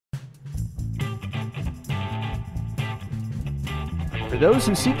For those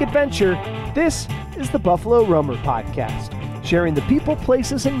who seek adventure, this is the Buffalo Roamer Podcast, sharing the people,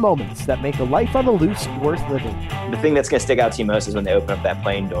 places, and moments that make a life on the loose worth living. The thing that's going to stick out to you most is when they open up that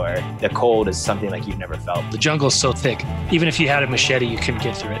plane door. The cold is something like you've never felt. The jungle's so thick, even if you had a machete, you couldn't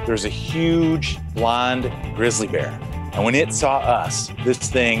get through it. There's a huge blonde grizzly bear. And when it saw us, this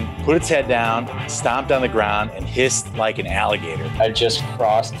thing put its head down, stomped on the ground, and hissed like an alligator. I just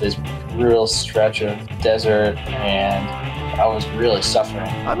crossed this brutal stretch of desert, and I was really suffering.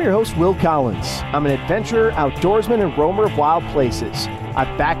 I'm your host, Will Collins. I'm an adventurer, outdoorsman, and roamer of wild places. I've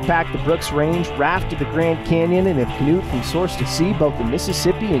backpacked the Brooks Range, rafted the Grand Canyon, and have canoed from source to sea, both the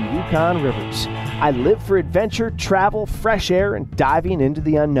Mississippi and Yukon rivers. I live for adventure, travel, fresh air, and diving into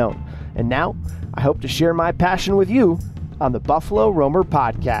the unknown. And now, I hope to share my passion with you on the Buffalo Roamer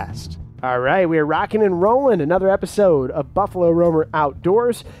Podcast. All right, we are rocking and rolling another episode of Buffalo Roamer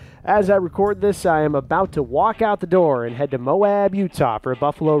Outdoors. As I record this, I am about to walk out the door and head to Moab, Utah for a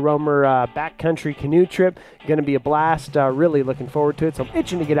Buffalo Roamer backcountry canoe trip. Going to be a blast. Really looking forward to it, so I'm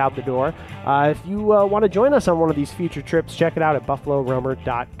itching to get out the door. If you want to join us on one of these future trips, check it out at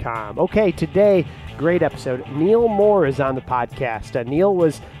buffaloroamer.com. Okay, today, great episode. Neal Moore is on the podcast. Neal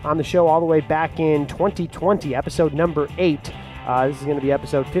was on the show all the way back in 2020, episode number 8. This is going to be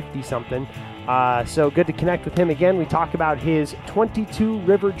episode 50-something. So good to connect with him again. We talk about his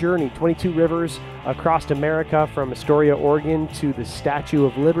 22-river journey, 22 rivers across America from Astoria, Oregon to the Statue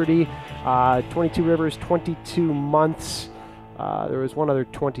of Liberty. 22 rivers, 22 months. There was one other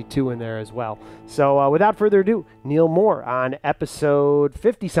 22 in there as well. So without further ado, Neal Moore on episode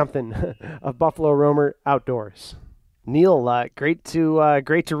 50-something of Buffalo Roamer Outdoors. Neal, great to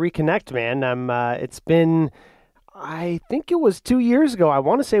reconnect, man. It's been... I think it was 2 years ago. I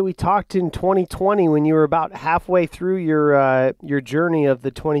want to say we talked in 2020 when you were about halfway through your journey of the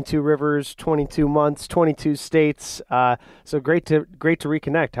 22 rivers, 22 months, 22 states. So great to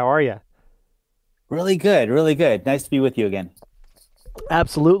reconnect. How are you? Really good, really good. Nice to be with you again.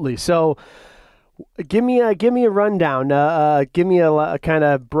 Absolutely. So give me a rundown. Give me a kind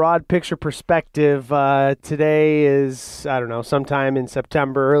of broad picture perspective. Today is, I don't know, sometime in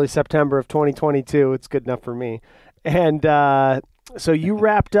September, early September of 2022. It's good enough for me. And so you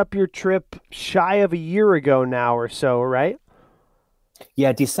wrapped up your trip shy of a year ago now or so, right?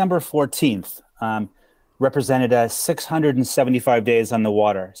 Yeah, December 14th represented 675 days on the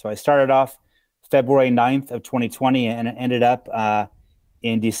water. So I started off February 9th of 2020 and ended up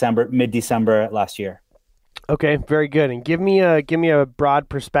in mid-December last year. Okay, very good. And give me a broad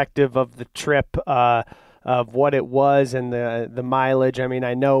perspective of the trip, of what it was and the mileage. I mean,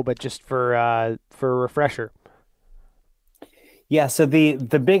 I know, but just for a refresher. Yeah, so the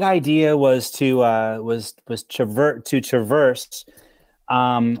big idea was to traverse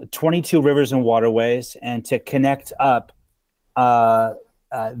 22 rivers and waterways and to connect up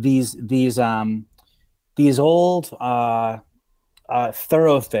these old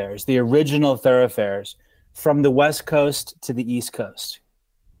thoroughfares, the original thoroughfares from the West Coast to the East Coast.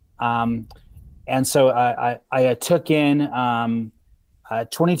 And so I took in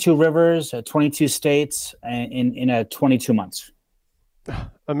 22 rivers, 22 states in 22 months.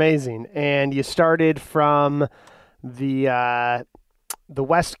 Amazing. And you started from the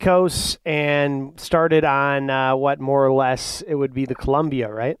West Coast and started on what more or less it would be the Columbia,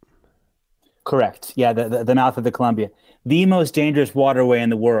 right? Correct. Yeah, the mouth of the Columbia. The most dangerous waterway in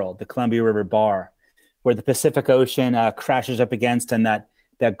the world, the Columbia River Bar, where the Pacific Ocean crashes up against and that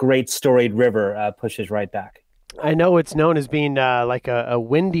great storied river pushes right back. I know it's known as being like a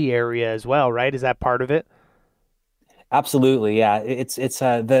windy area as well, right? Is that part of it? Absolutely, yeah.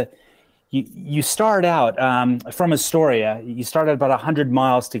 You start out from Astoria. You start at about 100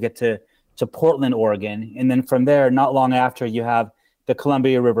 miles to get to Portland, Oregon, and then from there, not long after, you have the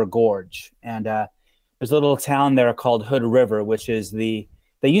Columbia River Gorge, and there's a little town there called Hood River, which is they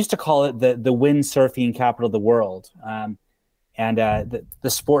used to call it the windsurfing capital of the world, and the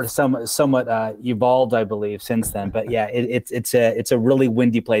sport has somewhat evolved, I believe, since then. But yeah, it's a really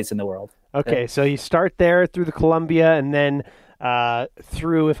windy place in the world. Okay, so you start there through the Columbia, and then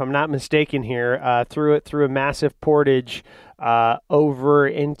through, if I'm not mistaken here, through a massive portage over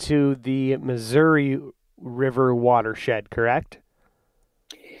into the Missouri River watershed, correct?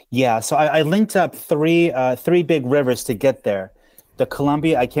 Yeah, so I linked up three big rivers to get there. The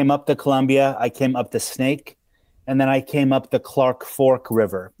Columbia, I came up the Columbia, I came up the Snake, and then I came up the Clark Fork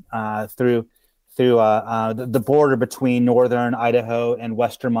River through the border between northern Idaho and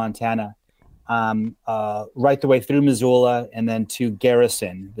western Montana. Right the way through Missoula and then to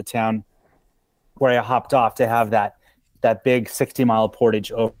Garrison, the town where I hopped off to have that big 60-mile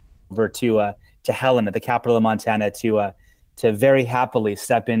portage over to Helena, the capital of Montana, to very happily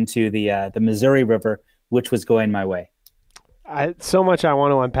step into the Missouri River, which was going my way. So much I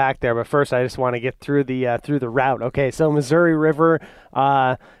want to unpack there, but first I just want to get through the route. Okay, so Missouri River,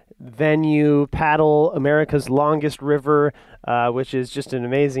 then you paddle America's longest river, which is just an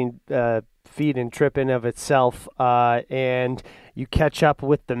amazing feat and trip in of itself, and you catch up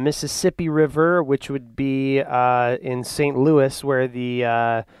with the Mississippi River, which would be in St. Louis, where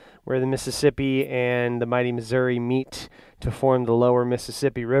the Mississippi and the mighty Missouri meet to form the lower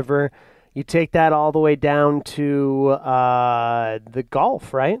Mississippi River. You take that all the way down to the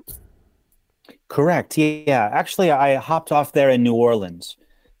Gulf, right? Correct. Yeah. Actually, I hopped off there in New Orleans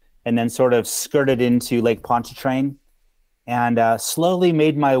and then sort of skirted into Lake Pontchartrain and slowly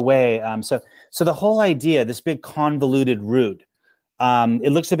made my way. So the whole idea, this big convoluted route,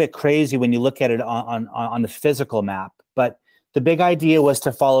 it looks a bit crazy when you look at it on the physical map, but the big idea was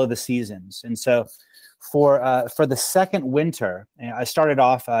to follow the seasons. And so for the second winter, I started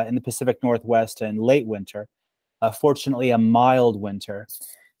off in the Pacific Northwest in late winter, fortunately a mild winter.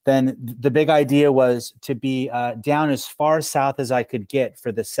 Then the big idea was to be down as far south as I could get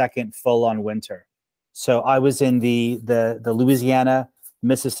for the second full-on winter. So I was in the Louisiana,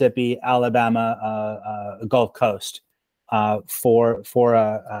 Mississippi, Alabama, Gulf Coast for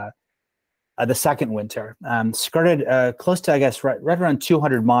the second winter. Skirted close to, I guess, right around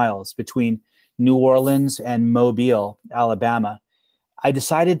 200 miles between New Orleans and Mobile, Alabama. I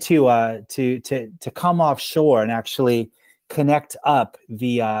decided to come offshore and actually connect up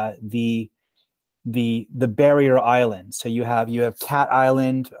the barrier islands. So you have Cat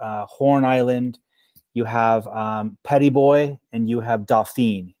Island, Horn Island, you have Petty Boy, and you have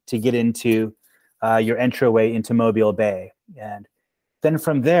Dauphine to get into your entryway into Mobile Bay. And then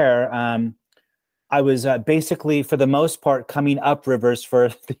from there, I was basically, for the most part, coming up rivers for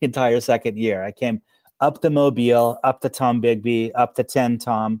the entire second year. I came up the Mobile, up the Tombigbee, up the Ten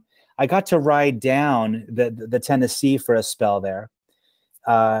Tom. I got to ride down the Tennessee for a spell there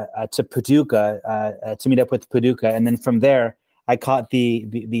to Paducah to meet up with Paducah, and then from there I caught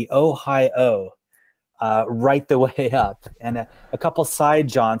the Ohio right the way up, and a couple side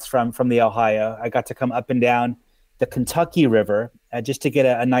jaunts from the Ohio. I got to come up and down the Kentucky River just to get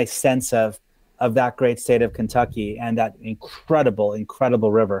a nice sense of that great state of Kentucky and that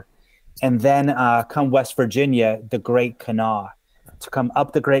incredible river. And then come West Virginia, the Great Kanawha. To come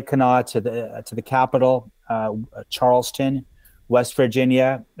up the Great Kanawha to the capital, Charleston, West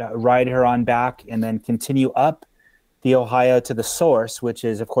Virginia, ride her on back, and then continue up the Ohio to the source, which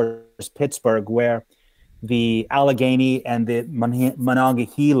is, of course, Pittsburgh, where the Allegheny and the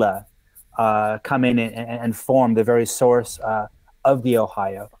Monongahela come in and form the very source of the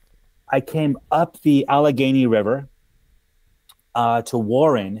Ohio. I came up the Allegheny River to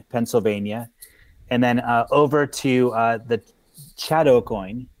Warren, Pennsylvania, and then over to the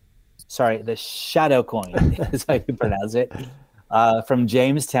Chattoocoin is how you pronounce it, from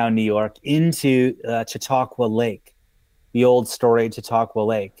Jamestown, New York, into Chautauqua Lake, the old storied Chautauqua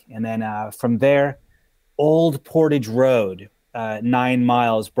Lake. And then from there, Old Portage Road, 9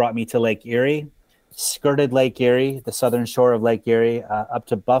 miles, brought me to Lake Erie, skirted Lake Erie, the southern shore of Lake Erie, up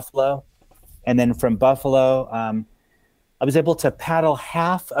to Buffalo. And then from Buffalo, I was able to paddle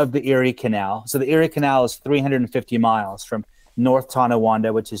half of the Erie Canal. So the Erie Canal is 350 miles from North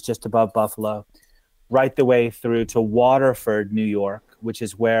Tonawanda, which is just above Buffalo, right the way through to Waterford, New York, which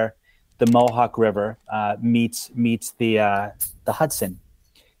is where the Mohawk River meets the Hudson.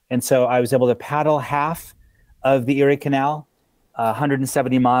 And so I was able to paddle half of the Erie Canal,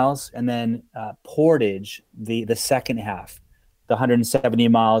 170 miles, and then portage the second half, the 170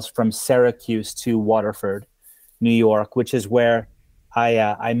 miles from Syracuse to Waterford, New York, which is where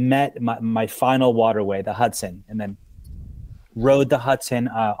I met my final waterway, the Hudson, and then rode the Hudson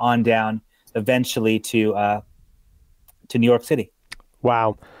on down eventually to New York City.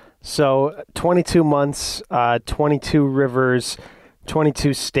 Wow. So 22 months, 22 rivers,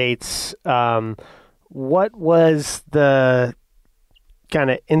 22 states. What was the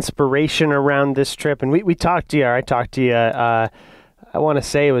kind of inspiration around this trip? And I talked to you, I want to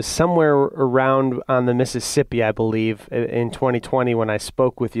say it was somewhere around on the Mississippi, I believe, in 2020 when I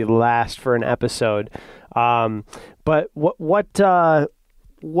spoke with you last for an episode. But what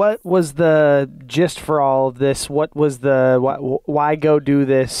was the gist for all of this? What was why go do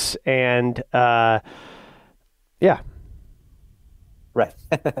this? And yeah. Right.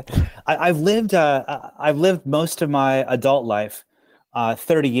 I've lived most of my adult life,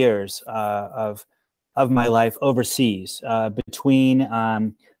 30 years of my life overseas, between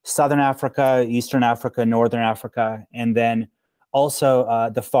Southern Africa, Eastern Africa, Northern Africa, and then also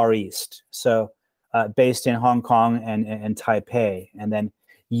the Far East. So based in Hong Kong and Taipei, and then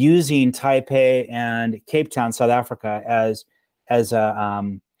using Taipei and Cape Town, South Africa, as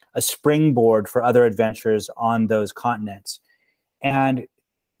a springboard for other adventures on those continents. And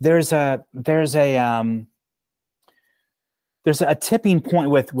there's a tipping point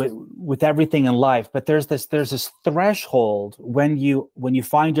with everything in life, but there's this threshold when you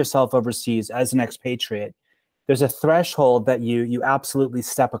find yourself overseas as an expatriate. There's a threshold that you absolutely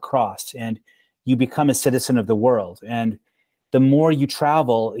step across, and you become a citizen of the world. And the more you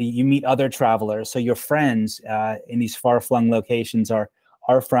travel, you meet other travelers. So your friends in these far-flung locations are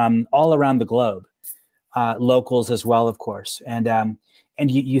from all around the globe, locals as well, of course. And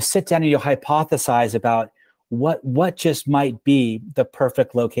you sit down and you hypothesize about what just might be the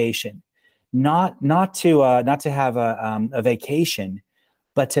perfect location, not to have a vacation,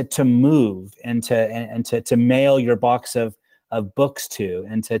 but to move and to mail your box of books to,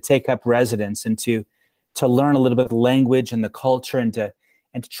 and to take up residence, and to learn a little bit of the language and the culture, and to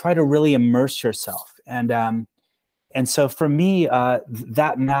try to really immerse yourself. And so for me,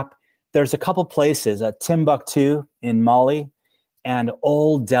 that map, there's a couple places, Timbuktu in Mali and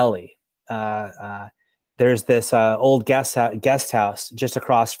Old Delhi. There's this old guest house just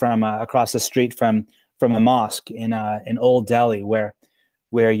across the street from a mosque in Old Delhi, where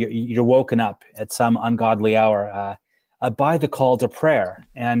you're woken up at some ungodly hour by the call to prayer,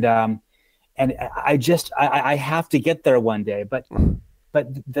 and I have to get there one day. But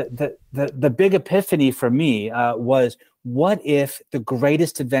the big epiphany for me was, what if the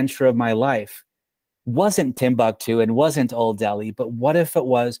greatest adventure of my life wasn't Timbuktu and wasn't Old Delhi, but what if it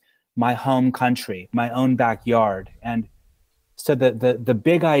was my home country, my own backyard? And so the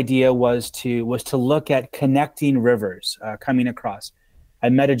big idea was to look at connecting rivers coming across. I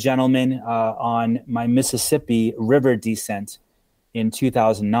met a gentleman on my Mississippi River descent in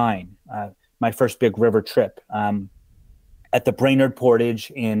 2009, my first big river trip, at the Brainerd Portage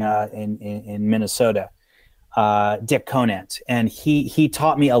in Minnesota, Dick Conant. And he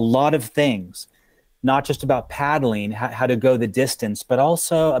taught me a lot of things, not just about paddling, how to go the distance, but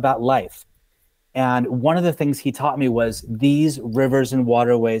also about life. And one of the things he taught me was these rivers and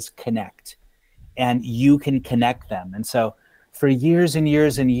waterways connect, and you can connect them. And so for years and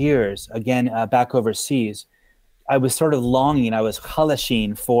years and years, again, back overseas, I was sort of longing, I was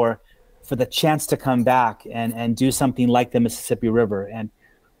halashing for the chance to come back and do something like the Mississippi River.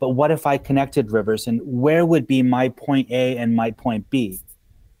 But what if I connected rivers, and where would be my point A and my point B?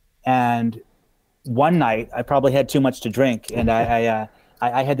 And one night, I probably had too much to drink, and I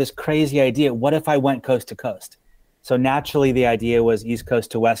had this crazy idea. What if I went coast to coast? So naturally, the idea was East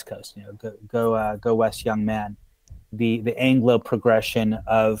Coast to West Coast. Go west, young man. The Anglo progression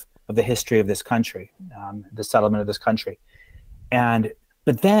of the history of this country, the settlement of this country.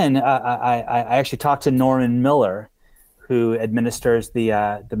 But then I actually talked to Norman Miller, who administers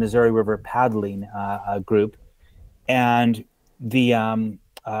the Missouri River paddling group, and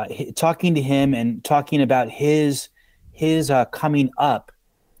talking to him and talking about his coming up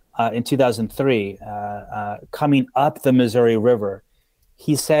in 2003, coming up the Missouri River.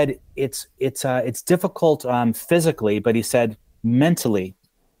 He said it's difficult physically, but he said mentally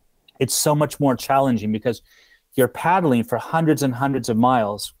it's so much more challenging, because you're paddling for hundreds and hundreds of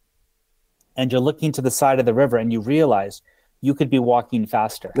miles, and you're looking to the side of the river, and you realize you could be walking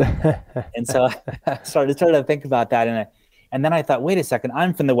faster. And so I started to think about that, and then I thought, wait a second,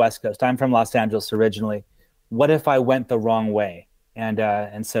 I'm from the West Coast. I'm from Los Angeles originally. What if I went the wrong way? And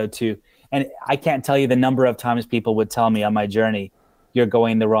I can't tell you the number of times people would tell me on my journey, you're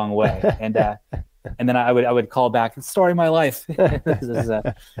going the wrong way. And then I would call back, it's the story of my life.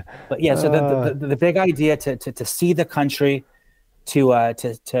 But yeah, so the big idea to see the country, to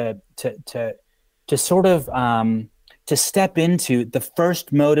sort of to step into the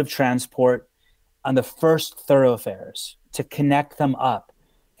first mode of transport on the first thoroughfares, to connect them up,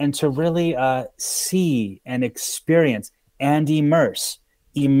 and to really see and experience and immerse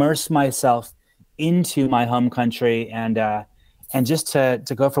myself into my home country, and just to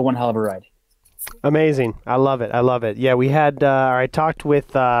go for one hell of a ride. Amazing. I love it. Yeah, we had, I talked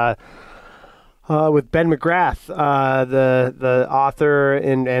with Ben McGrath, the author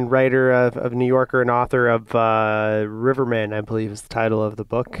and writer of New Yorker, and author of Riverman, I believe is the title of the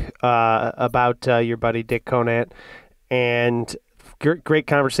book, about your buddy Dick Conant. And great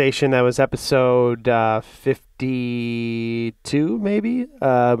conversation. That was episode 52, maybe.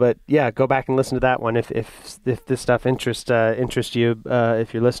 But yeah, go back and listen to that one if this stuff interests you,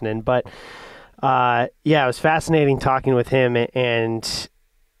 if you're listening. But yeah, it was fascinating talking with him, and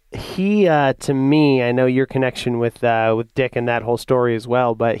he, to me, I know your connection with Dick and that whole story as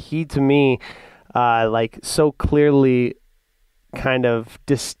well, but he, to me, like so clearly kind of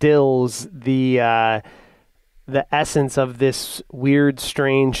distills the essence of this weird,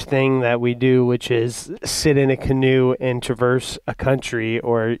 strange thing that we do, which is sit in a canoe and traverse a country,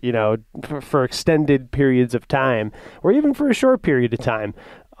 or, for extended periods of time, or even for a short period of time.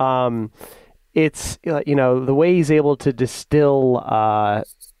 It's, the way he's able to distill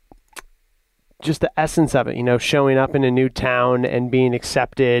just the essence of it, showing up in a new town and being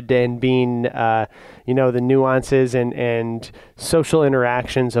accepted and being, the nuances and social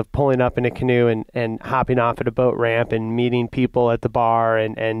interactions of pulling up in a canoe and hopping off at a boat ramp and meeting people at the bar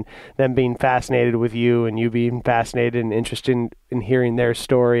and them being fascinated with you and you being fascinated and interested in hearing their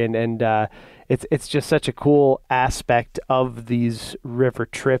story. And it's just such a cool aspect of these river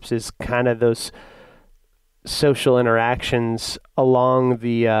trips, is kind of those social interactions along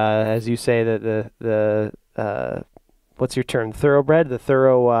the as you say, the what's your term, thoroughbred, the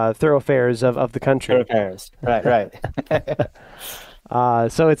thoroughfares of the country. Thoroughfares, right.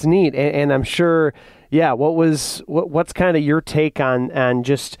 So it's neat, and I'm sure, what's kind of your take on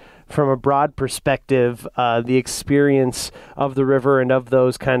just from a broad perspective, the experience of the river and of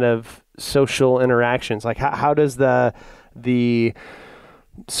those kind of social interactions? Like how does the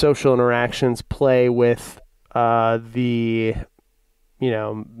social interactions play with the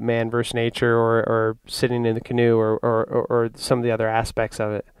man versus nature, or sitting in the canoe, or some of the other aspects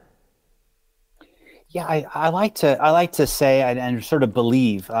of it? Yeah, I like to say and sort of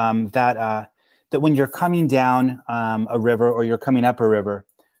believe that when you're coming down a river or you're coming up a river,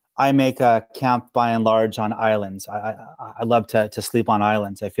 I make a camp by and large on islands. I love to sleep on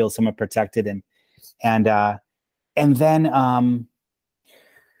islands. I feel somewhat protected, and then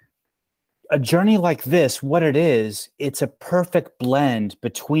a journey like this, what it is, it's a perfect blend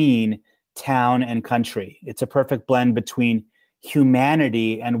between town and country. It's a perfect blend between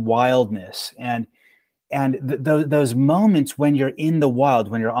humanity and wildness. And those moments when you're in the wild,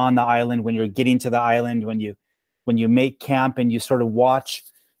 when you're on the island, when you're getting to the island, when you make camp and you sort of watch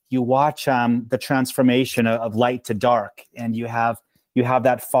the transformation of light to dark, and you have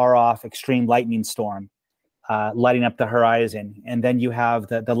that far off extreme lightning storm lighting up the horizon. And then you have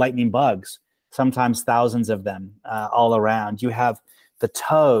the lightning bugs, sometimes thousands of them all around. You have the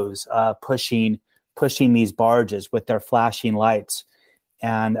tows pushing these barges with their flashing lights,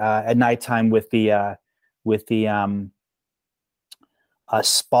 and at nighttime with the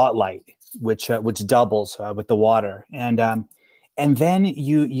spotlight, which doubles with the water. And then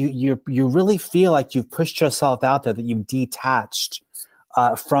you really feel like you've pushed yourself out there, that you've detached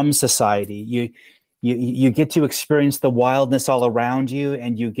from society. You get to experience the wildness all around you,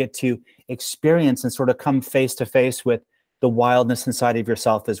 and you get to experience and sort of come face to face with the wildness inside of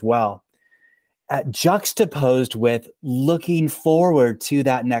yourself as well. Juxtaposed with looking forward to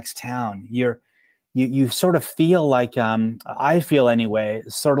that next town. You sort of feel like, I feel anyway,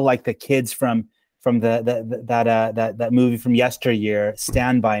 sort of like the kids from that movie from yesteryear,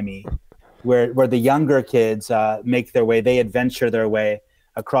 Stand By Me, where the younger kids make their way, they adventure their way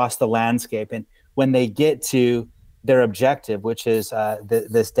across the landscape. And when they get to their objective, which is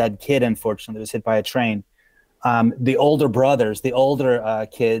this dead kid, unfortunately, was hit by a train, the older brothers, the older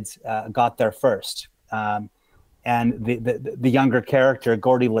kids got there first. And the younger character,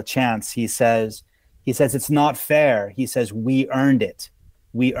 Gordy LaChance, he says, it's not fair. He says, we earned it.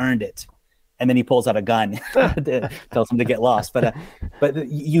 And then he pulls out a gun, tells him to get lost. But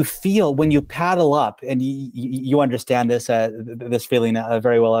you feel when you paddle up, and you understand this feeling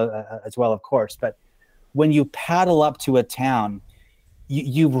very well as well, of course. But when you paddle up to a town,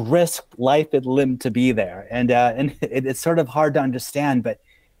 you've risked life and limb to be there, and it's sort of hard to understand. But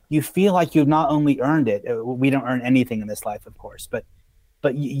you feel like you've not only earned it. We don't earn anything in this life, of course, but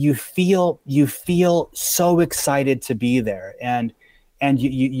you feel so excited to be there, and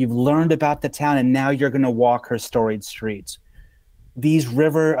you've learned about the town, and now you're going to walk her storied streets. These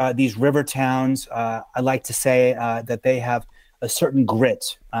river towns, I like to say that they have a certain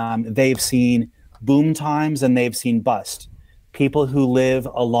grit. They've seen boom times and they've seen bust. People who live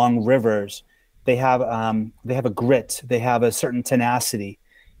along rivers, they have a grit. They have a certain tenacity.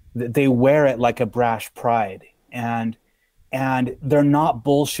 They wear it like a brash pride, and they're not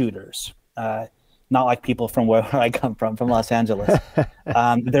bullshooters. Not like people from where I come from Los Angeles.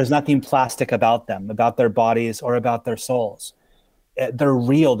 There's nothing plastic about them, about their bodies or about their souls. They're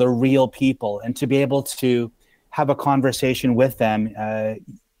real people. And to be able to have a conversation with them,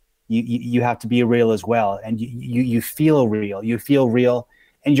 you have to be real as well. And you feel real,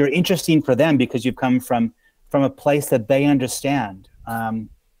 and you're interesting for them because you've come from a place that they understand.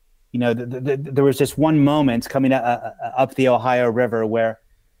 There was just one moment coming up the Ohio River where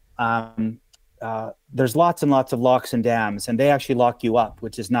there's lots and lots of locks and dams, and they actually lock you up,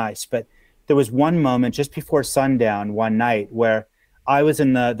 which is nice. But there was one moment just before sundown one night where I was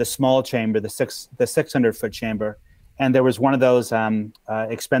in the small chamber, the 600-foot chamber, and there was one of those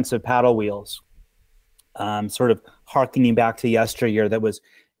expensive paddle wheels, sort of harkening back to yesteryear, that was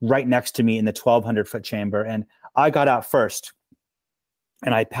right next to me in the 1,200-foot chamber. And I got out first,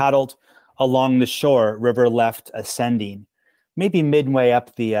 and I paddled along the shore, river left ascending, maybe midway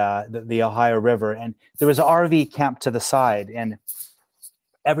up the Ohio River. And there was an RV camped to the side, and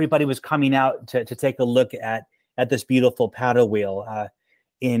everybody was coming out to take a look at this beautiful paddle wheel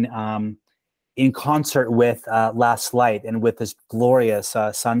in concert with Last Light and with this glorious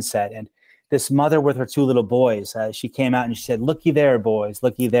sunset. And this mother with her two little boys, she came out and she said, "Looky there, boys,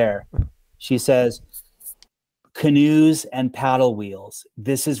 looky there." She says, "Canoes and paddle wheels.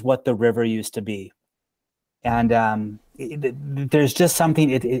 This is what the river used to be." And there's just something,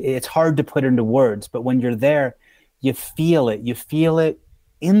 it's hard to put into words, but when you're there, you feel it. You feel it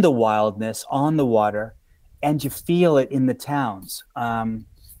in the wildness, on the water, and you feel it in the towns.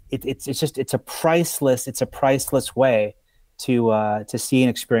 It's a priceless way to see and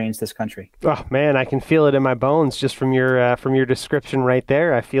experience this country. Oh man, I can feel it in my bones just from your description right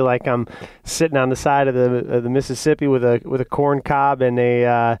there. I feel like I'm sitting on the side of the Mississippi with a corn cob and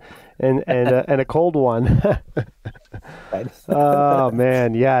a cold one. Oh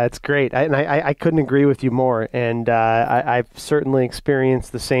man, yeah, it's great. I couldn't agree with you more. And I've certainly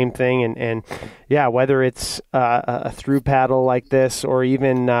experienced the same thing. And yeah, whether it's a through paddle like this, or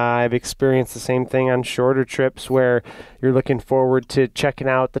even I've experienced the same thing on shorter trips where you're looking forward to checking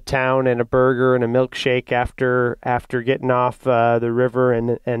out the town and a burger and a milkshake after getting off the river,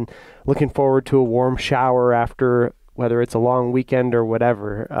 and looking forward to a warm shower after, whether it's a long weekend or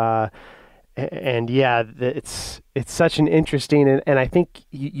whatever. And yeah, it's such an interesting, and I think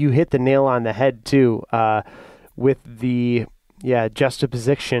you hit the nail on the head too, with the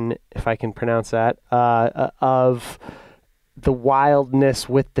juxtaposition, if I can pronounce that, of the wildness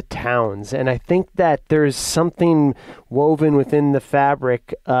with the towns. And I think that there's something woven within the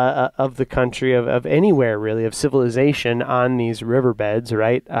fabric of the country, of anywhere really, of civilization on these riverbeds,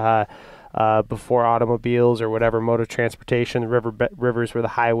 right? Before automobiles or whatever mode of transportation, the rivers were the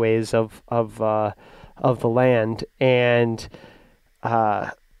highways of the land. And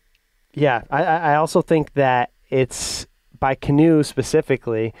I also think that it's, by canoe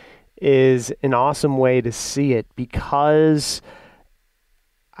specifically, is an awesome way to see it, because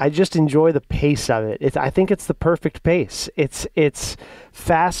I just enjoy the pace of it. I think it's the perfect pace. It's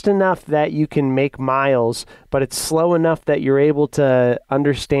fast enough that you can make miles, but it's slow enough that you're able to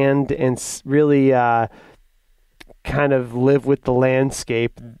understand and really kind of live with the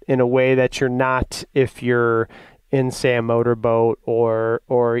landscape in a way that you're not if you're in, say, a motorboat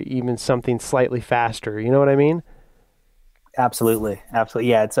or even something slightly faster. You know what I mean? Absolutely.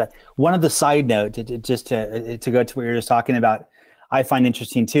 Yeah, it's one of the side note to go to what you're just talking about. I find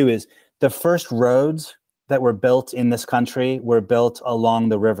interesting too is the first roads that were built in this country were built along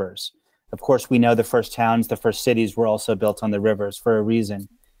the rivers. Of course, we know the first towns, the first cities were also built on the rivers for a reason.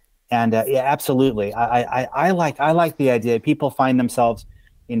 And yeah, absolutely. I like the idea. People find themselves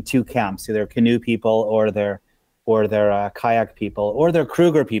in two camps: either canoe people or they're kayak people, or they're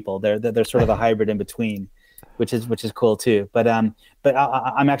Kruger people. They're sort of a hybrid in between, which is cool too. But I'm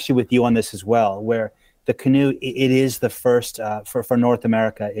actually with you on this as well, where the canoe, it is the first for North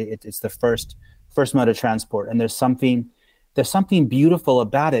America. It's the first mode of transport, and there's something beautiful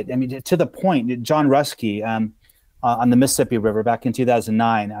about it. I mean, to the point, John Ruskey on the Mississippi River back in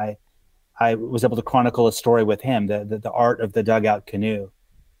 2009, I was able to chronicle a story with him, the art of the dugout canoe.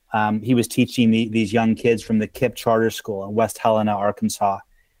 He was teaching these young kids from the KIPP Charter School in West Helena, Arkansas,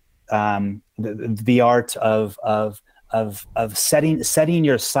 the art of setting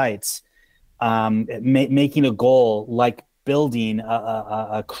your sights. Making a goal, like building,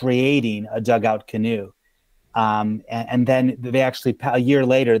 creating a dugout canoe. And then they actually, a year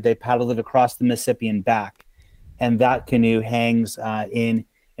later, they paddled it across the Mississippi and back. And that canoe hangs in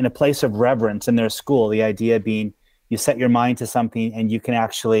a place of reverence in their school. The idea being, you set your mind to something and you can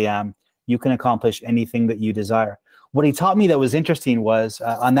actually, you can accomplish anything that you desire. What he taught me that was interesting was,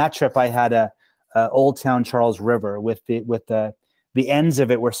 on that trip, I had a Old Town Charles River with the ends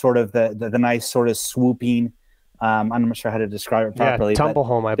of it were sort of the nice sort of swooping. I'm not sure how to describe it properly. Yeah, tumble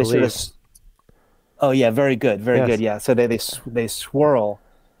home, I believe. Oh yeah, very good. Good. Yeah. So they swirl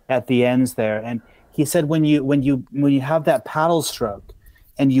at the ends there. And he said when you have that paddle stroke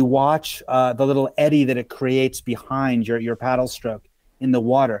and you watch the little eddy that it creates behind your paddle stroke in the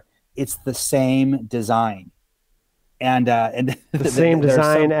water, it's the same design. and The same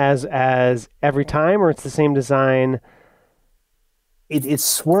design as every time, or it's the same design? It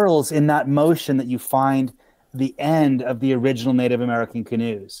swirls in that motion that you find the end of the original Native American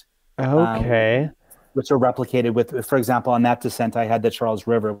canoes. Okay. Which are replicated with, for example, on that descent, I had the Charles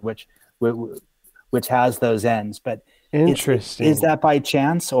River, which has those ends. But interesting. Is that by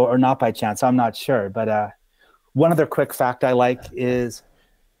chance or not by chance? I'm not sure. But one other quick fact I like is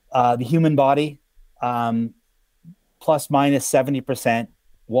the human body, plus minus 70%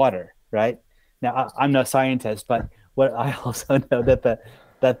 water. Right now, I'm no scientist, but what I also know that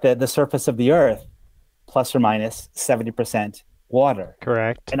the surface of the Earth, plus or minus 70% water.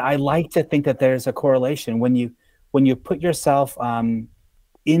 Correct. And I like to think that there's a correlation when you put yourself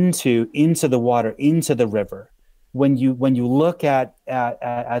into the water, into the river. When you look at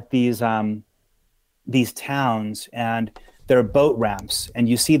these towns and their boat ramps, and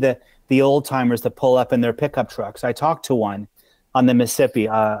you see the old timers that pull up in their pickup trucks. I talked to one on the Mississippi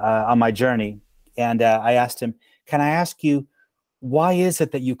on my journey, and I asked him, "Can I ask you, why is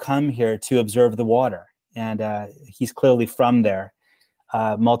it that you come here to observe the water?" And he's clearly from there,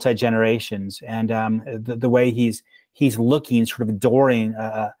 multi-generations. And the way he's looking sort of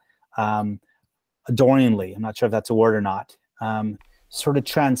adoringly, I'm not sure if that's a word or not, sort of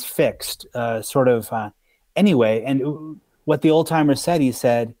transfixed, anyway. And what the old timer said, he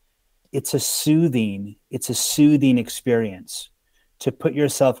said, it's a soothing experience to put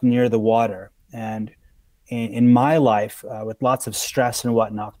yourself near the water. And in my life, with lots of stress and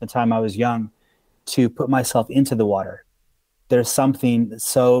whatnot, the time I was young, to put myself into the water, there's something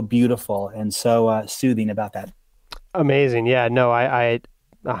so beautiful and so soothing about that. Amazing. Yeah, no, I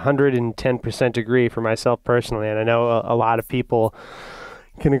 110% agree for myself personally. And I know a lot of people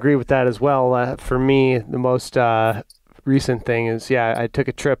can agree with that as well. For me, the most recent thing is, I took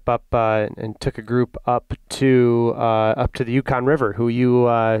a trip up and took a group up to the Yukon River, who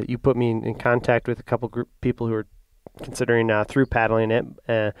you put me in contact with a couple people who are considering through paddling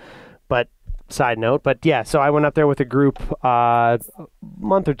it. But side note, so I went up there with a group a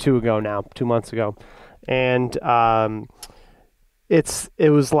month or two ago now, 2 months ago. And it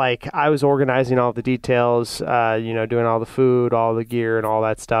was like I was organizing all the details, doing all the food, all the gear and all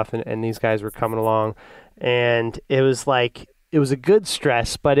that stuff. And these guys were coming along, and it was like, it was a good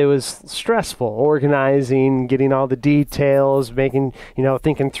stress, but it was stressful organizing, getting all the details, making,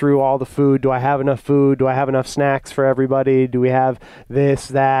 thinking through all the food. Do I have enough food? Do I have enough snacks for everybody? Do we have this,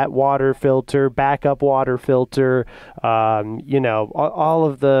 that, water filter, backup water filter, all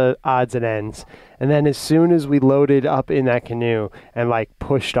of the odds and ends. And then as soon as we loaded up in that canoe and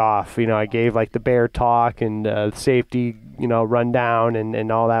pushed off, I gave the bear talk and safety, rundown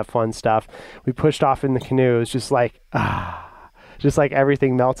and all that fun stuff. We pushed off in the canoe. It was just just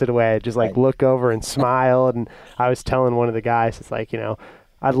everything melted away. Just Right. Look over and smile. And I was telling one of the guys, it's I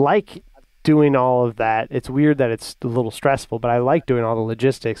like doing all of that. It's weird that it's a little stressful, but I like doing all the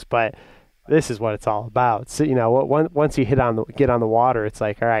logistics. But this is what it's all about. So, once you get on the water, it's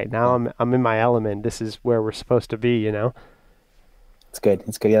all right, now I'm in my element. This is where we're supposed to be, It's good.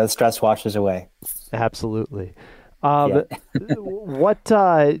 Yeah, the stress washes away. Absolutely. What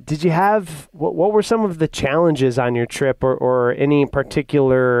did you have? What were some of the challenges on your trip, or any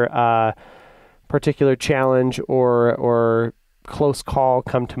particular challenge or close call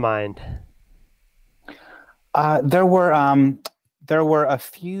come to mind? There were a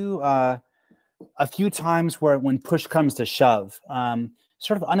few times when push comes to shove,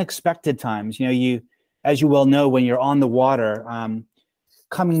 sort of unexpected times. As you well know, when you're on the water,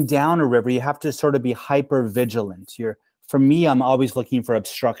 coming down a river, you have to sort of be hyper vigilant. For me, I'm always looking for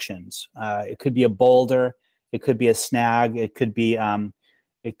obstructions. It could be a boulder, it could be a snag, it could be all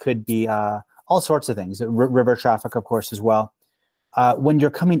sorts of things. River traffic, of course, as well. When you're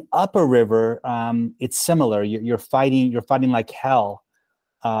coming up a river, it's similar. You're fighting like hell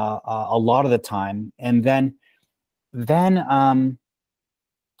a lot of the time, and then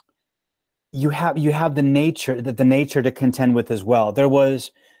you have the nature to contend with as well. There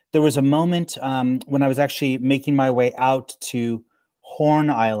was a moment when I was actually making my way out to Horn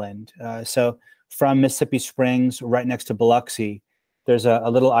Island. So from Mississippi Springs, right next to Biloxi, there's a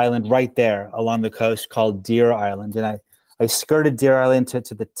little island right there along the coast called Deer Island, and I skirted Deer Island to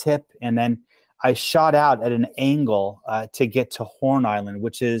the tip, and then I shot out at an angle to get to Horn Island,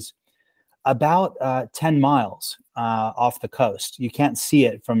 which is about 10 miles off the coast. You can't see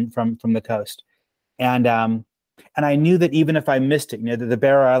it from the coast. And I knew that even if I missed it, the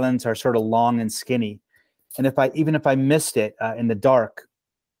Bear Islands are sort of long and skinny. And if I missed it in the dark,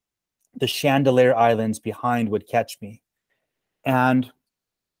 the Chandelier Islands behind would catch me. And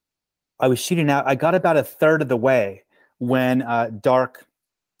I was shooting out. I got about a third of the way. when dark,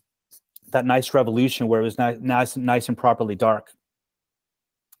 that nice revolution where it was nice and properly dark,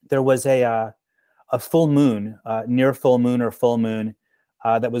 there was a full moon, near full moon or full moon,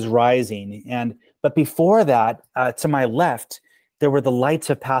 that was rising. But before that, to my left, there were the lights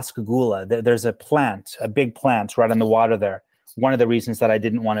of Pascagoula. There's a big plant right on the water there. One of the reasons that I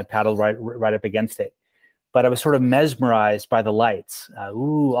didn't want to paddle right up against it. But I was sort of mesmerized by the lights.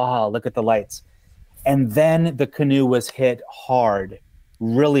 Look at the lights. And then the canoe was hit hard,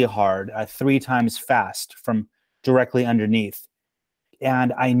 really hard, 3 times fast from directly underneath.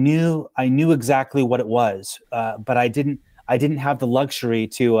 And I knew exactly what it was, but I didn't have the luxury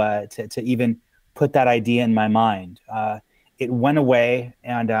to even put that idea in my mind. It went away,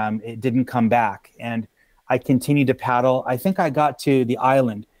 and it didn't come back. And I continued to paddle. I think I got to the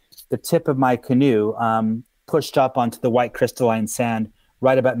island. The tip of my canoe pushed up onto the white crystalline sand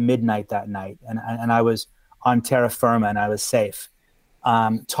right about midnight that night, and I was on terra firma, and I was safe.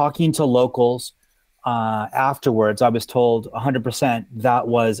 Talking to locals afterwards, I was told 100% that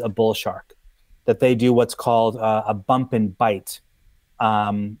was a bull shark, that they do what's called a bump and bite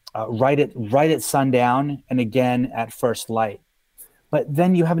right at sundown and again at first light. But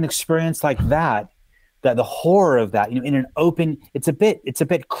then you have an experience like that the horror of that, in an open, it's a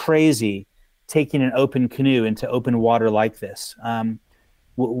bit crazy taking an open canoe into open water like this. I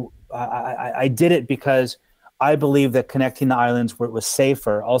did it because I believe that connecting the islands where it was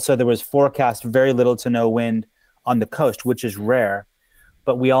safer. Also, there was forecast very little to no wind on the coast, which is rare.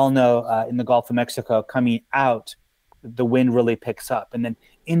 But we all know in the Gulf of Mexico, coming out, the wind really picks up. And then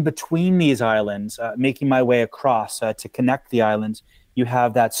in between these islands, making my way across to connect the islands, you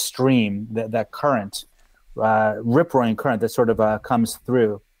have that stream, that current, rip-roaring current that sort of comes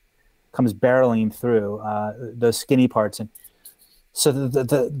barreling through those skinny parts. And so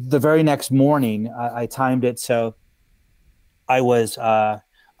the very next morning, I timed it so I was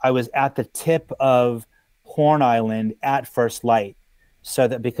at the tip of Horn Island at first light, so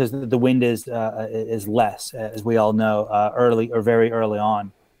that because the wind is less, as we all know, very early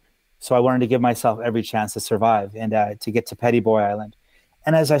on. So I wanted to give myself every chance to survive and to get to Petty Boy Island.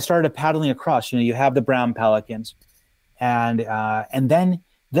 And as I started paddling across, you have the brown pelicans, and then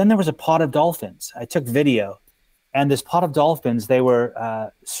there was a pod of dolphins. I took video, and this pod of dolphins, they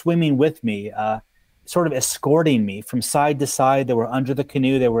were swimming with me, sort of escorting me from side to side. They were under the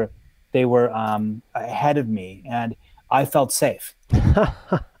canoe. They were ahead of me, and I felt safe.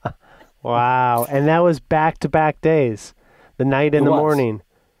 Wow. And that was back-to-back days, the night and the morning.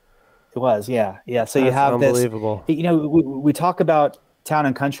 It was, yeah. So that's you have unbelievable. This, we talk about town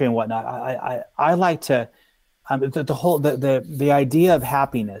and country and whatnot. I like to, the idea of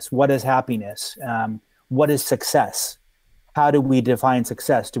happiness. What is happiness? What is success? How do we define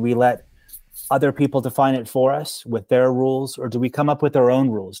success? Do we let other people define it for us with their rules, or do we come up with our own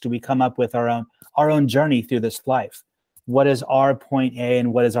rules? Do we come up with our own journey through this life? What is our point A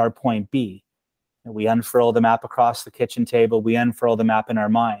and what is our point B? And we unfurl the map across the kitchen table. We unfurl the map in our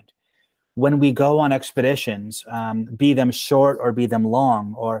mind. When we go on expeditions, be them short or be them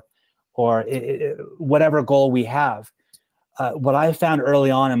long, or whatever goal we have, what I found early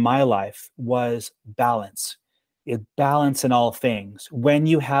on in my life was balance. Balance in all things. When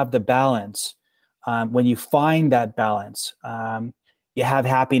you have the balance, when you find that balance, you have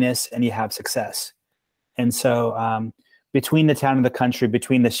happiness and you have success. And so between the town and the country,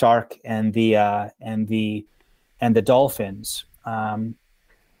 between the shark and the dolphins,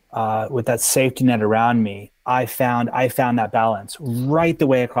 with that safety net around me, I found that balance right the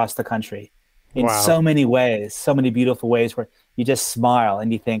way across the country in so many ways, so many beautiful ways where you just smile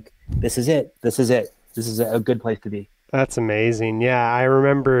and you think, this is it. This is a good place to be. That's amazing. Yeah, I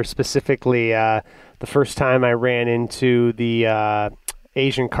remember specifically the first time I ran into the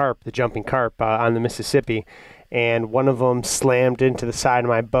Asian carp, the jumping carp on the Mississippi, and one of them slammed into the side of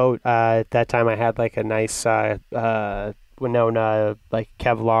my boat. At that time I had like a nice Winona like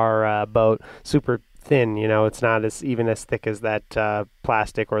Kevlar boat, super thin, it's not as thick as that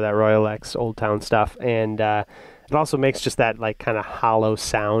plastic or that Royal X Old Town stuff, and it also makes just that like kind of hollow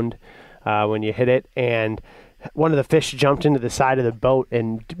sound when you hit it. And one of the fish jumped into the side of the boat,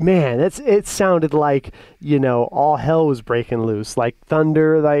 and man, it sounded like all hell was breaking loose, like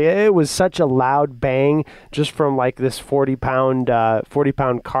thunder. Like it was such a loud bang just from like this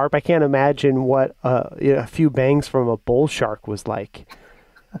 40-pound carp. I can't imagine what a few bangs from a bull shark was like.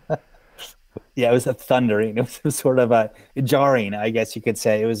 Yeah, it was a thundering. It was sort of a jarring, I guess you could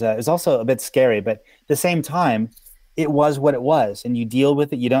say. It was also a bit scary, but at the same time, it was what it was, and you deal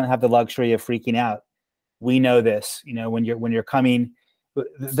with it. You don't have the luxury of freaking out. We know this, when you're coming,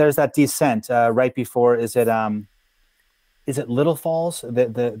 there's that descent right before. Is it is it Little Falls,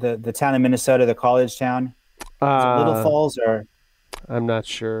 the town in Minnesota, the college town? Is it Little Falls or I'm not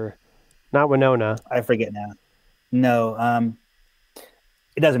sure. Not Winona. I forget now. No,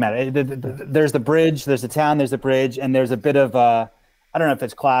 it doesn't matter. There's the bridge, there's the town, there's the bridge, and there's a bit of I don't know if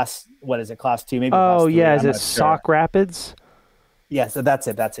it's what is it, class 2, maybe class 3. Yeah, is it Sauk Rapids? Yeah, so that's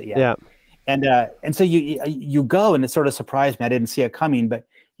it, yeah. Yeah. And so you go, and it sort of surprised me. I didn't see it coming, but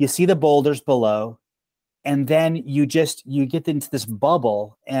you see the boulders below, and then you get into this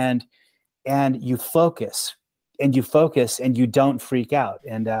bubble, and you focus, and you don't freak out.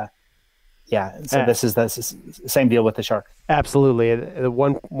 And so this is the same deal with the shark. Absolutely. The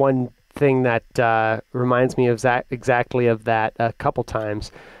one thing that reminds me of exactly of that a couple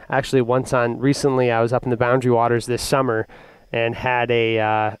times. Actually, recently I was up in the Boundary Waters this summer and had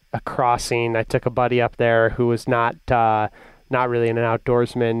a crossing. I took a buddy up there who was not really an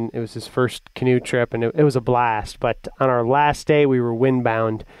outdoorsman. It was his first canoe trip, and it was a blast. But on our last day, we were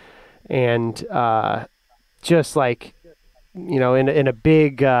windbound, and just like, in a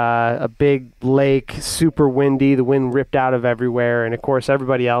big lake, super windy. The wind ripped out of everywhere, and of course,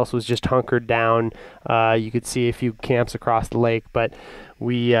 everybody else was just hunkered down. You could see a few camps across the lake, but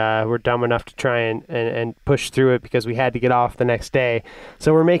we were dumb enough to try and push through it because we had to get off the next day.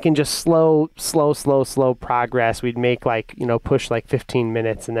 So we're making just slow progress. We'd make push 15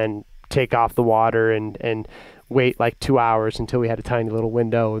 minutes and then take off the water and wait 2 hours until we had a tiny little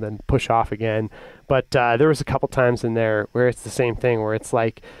window and then push off again. But there was a couple times in there where it's the same thing, where it's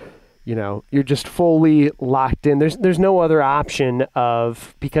you're just fully locked in. There's no other option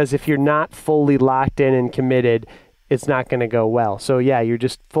because if you're not fully locked in and committed, it's not going to go well. So yeah, you're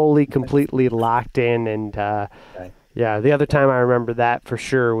just fully, completely locked in. And Right. Yeah, the other time I remember that for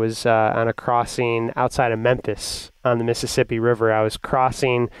sure was on a crossing outside of Memphis on the Mississippi River. I was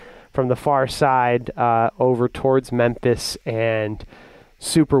crossing from the far side over towards Memphis, and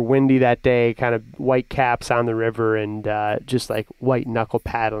super windy that day, kind of white caps on the river, and just white knuckle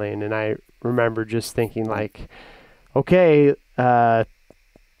paddling. And I remember just thinking okay,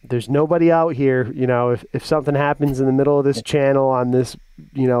 there's nobody out here. If something happens in the middle of this channel on this,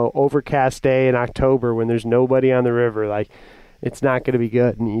 overcast day in October when there's nobody on the river, it's not going to be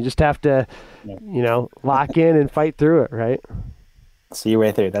good. And you just have to, lock in and fight through it, right? See you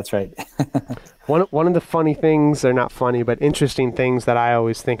right through. That's right. One of the funny things, or not funny, but interesting things that I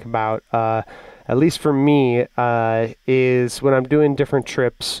always think about, at least for me, is when I'm doing different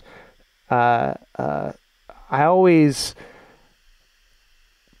trips, I always,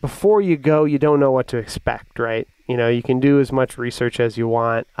 before you go, you don't know what to expect, right? You can do as much research as you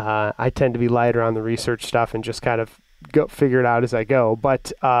want. I tend to be lighter on the research stuff and just kind of go figure it out as I go.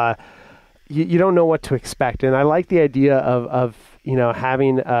 But you don't know what to expect. And I like the idea of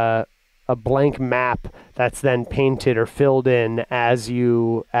having a blank map that's then painted or filled in as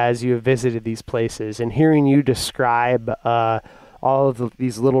you have visited these places, and hearing you describe all of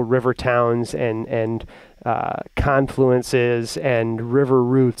these little river towns and confluences and river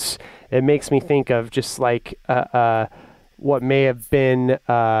routes. It makes me think of just what may have been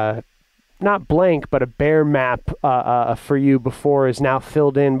not blank, but a bare map for you before is now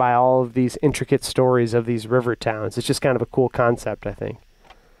filled in by all of these intricate stories of these river towns. It's just kind of a cool concept, I think.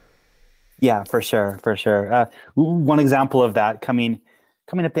 Yeah, for sure. One example of that coming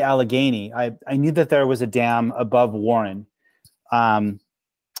up the Allegheny, I knew that there was a dam above Warren,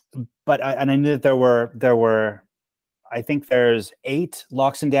 but I knew that there were, I think there's 8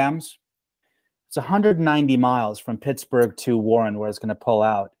 locks and dams. It's 190 miles from Pittsburgh to Warren where it's going to pull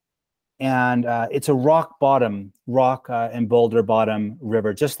out. And it's a rock and boulder bottom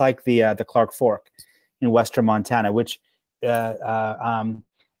river, just like the Clark Fork in western Montana, which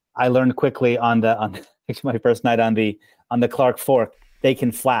I learned quickly on my first night on the Clark Fork. They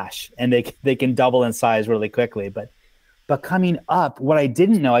can flash and they can double in size really quickly. But coming up, what I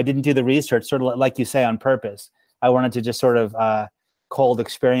didn't know, I didn't do the research, sort of like you say, on purpose. I wanted to just sort of cold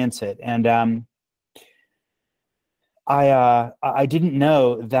experience it, and I didn't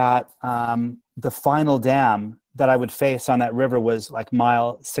know that the final dam that I would face on that river was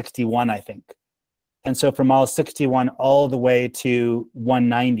mile 61, I think. And so from mile 61 all the way to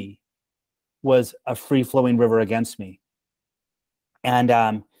 190 was a free-flowing river against me. And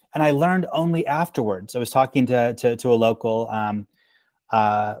I learned only afterwards. I was talking to a local,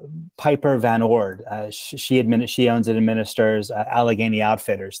 Piper Van Ord. She owns and administers Allegheny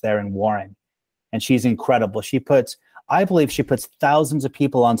Outfitters there in Warren, and she's incredible. I believe she puts thousands of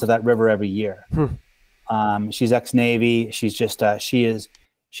people onto that river every year. She's ex-Navy. She's just she's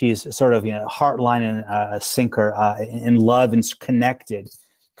sort of heartline and a sinker in love and connected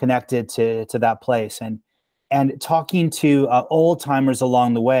to that place. and talking to old timers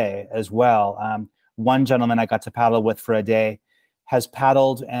along the way as well. One gentleman I got to paddle with for a day has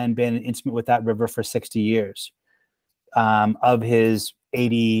paddled and been intimate with that river for 60 years of his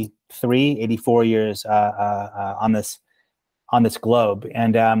 84 years on this globe.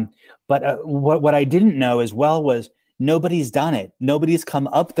 And but what I didn't know as well was nobody's done it. Nobody's come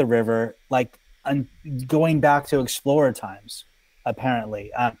up the river going back to explorer times,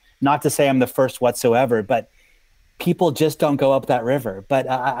 apparently. Not to say I'm the first whatsoever, but people just don't go up that river. But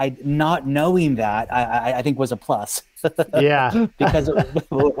I not knowing that, I think was a plus. Yeah. Because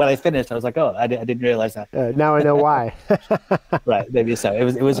when I finished, I was like, oh, I didn't realize that. Now I know why. Right, maybe so.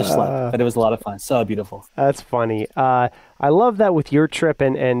 It was a schlep, but it was a lot of fun. So beautiful. That's funny. I love that with your trip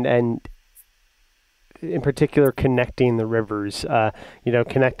and in particular connecting the rivers,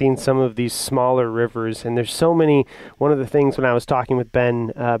 connecting some of these smaller rivers. And there's so many. One of the things when I was talking with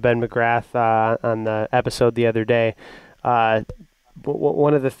Ben McGrath on the episode the other day,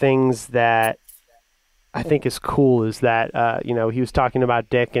 one of the things that I think is cool is that, he was talking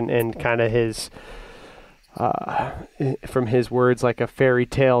about Dick and kind of his, from his words, like a fairy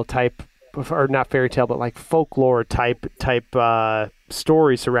tale type, or not fairy tale, but like folklore type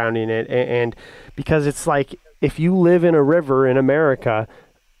story surrounding it. And because it's like, if you live in a river in America,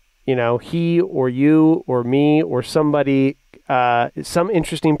 he or you or me or somebody, some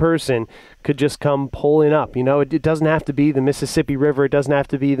interesting person could just come pulling up. It doesn't have to be the Mississippi River. It doesn't have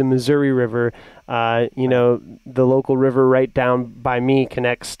to be the Missouri River. The local river right down by me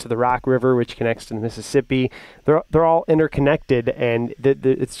connects to the Rock River, which connects to the Mississippi. They're all interconnected, and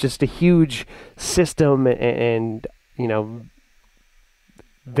it's just a huge system and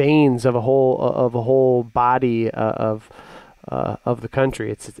veins of a whole body of the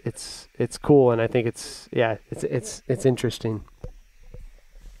country. It's cool, and I think it's interesting.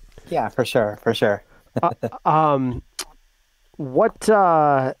 Yeah, for sure. What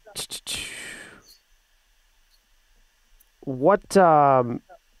were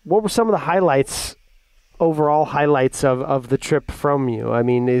some of the overall highlights of the trip from you? I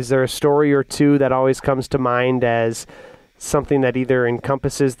mean, is there a story or two that always comes to mind as something that either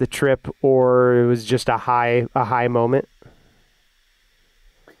encompasses the trip or it was just a high moment?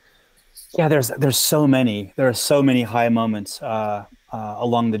 Yeah, there's so many. There are so many high moments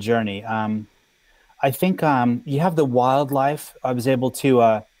along the journey. I think you have the wildlife. I was able to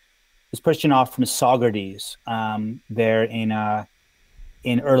was pushing off from Saugerties there in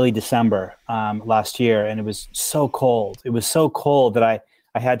early December last year, and it was so cold. It was so cold that I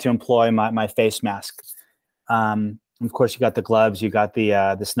had to employ my face mask. Of course, you got the gloves, you got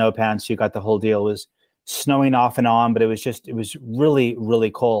the snow pants, you got the whole deal. It was snowing off and on, but it was really,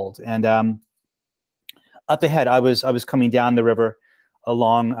 really cold. And up ahead, I was coming down the river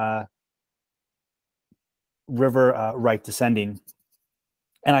along river right descending,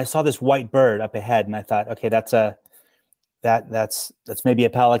 and I saw this white bird up ahead, and I thought, okay, that's maybe a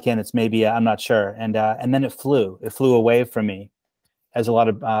pelican. It's maybe I'm not sure. And then it flew away from me, as a lot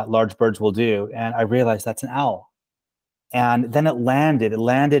of large birds will do, and I realized that's an owl. And then it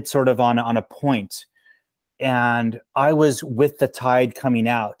landed sort of on a point. And I was with the tide coming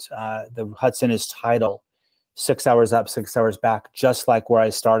out. The Hudson is tidal, 6 hours up, 6 hours back, just like where I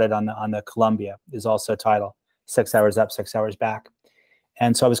started on the Columbia is also tidal, 6 hours up, 6 hours back.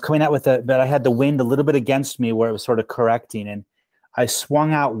 And so I was coming out but I had the wind a little bit against me where it was sort of correcting. And I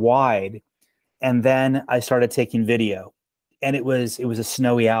swung out wide, and then I started taking video, and it was a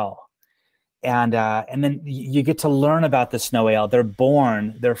snowy owl. And then you get to learn about the snowy owl. They're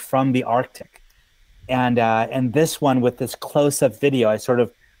from the Arctic. And this one, with this close-up video, I sort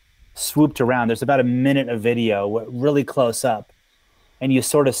of swooped around. There's about a minute of video, really close up, and you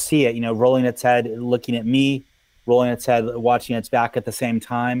sort of see it, rolling its head, looking at me, rolling its head, watching its back at the same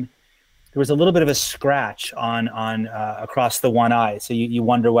time. There was a little bit of a scratch on across the one eye, so you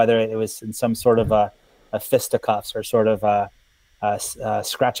wonder whether it was in some sort of a fisticuffs or sort of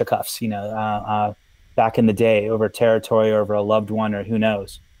scratch-a-cuffs, back in the day over territory or over a loved one, or who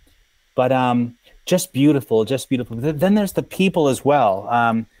knows. But just beautiful. Then there's the people as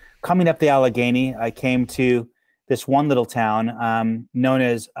well. Coming up the Allegheny, I came to this one little town known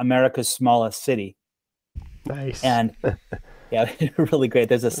as America's smallest city. Nice. And yeah, really great.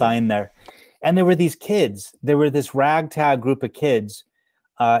 There's a sign there. And there were these kids. There were this ragtag group of kids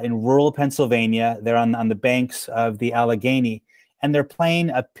in rural Pennsylvania. They're on the banks of the Allegheny, and they're playing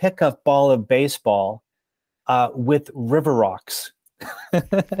a pickup ball of baseball with river rocks.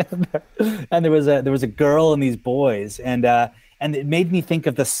 And there was a girl and these boys, and it made me think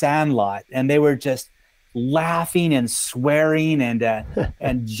of The Sandlot, and they were just laughing and swearing and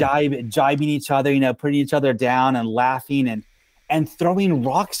jibing each other, putting each other down and laughing and throwing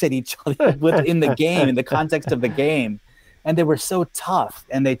rocks at each other within the game, in the context of the game. And they were so tough.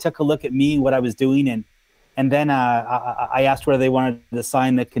 And they took a look at me, what I was doing, and then I asked whether they wanted to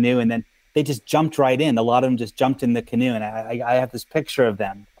sign the canoe, and then they just jumped right in. A lot of them just jumped in the canoe, and I have this picture of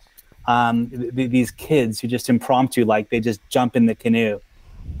them. These kids who just impromptu, like they just jump in the canoe.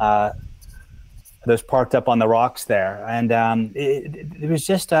 Those parked up on the rocks there. And it was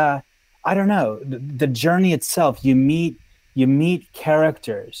just, I don't know, the journey itself, you meet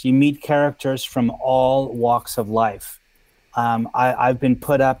characters. You meet characters from all walks of life. I've been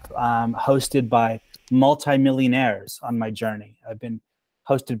put up, hosted by multimillionaires on my journey. I've been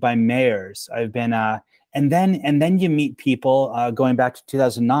hosted by mayors. I've been, and then you meet people going back to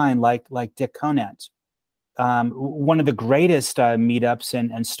 2009, like Dick Conant. One of the greatest meetups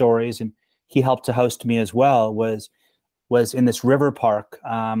and stories, and he helped to host me as well, was in this river park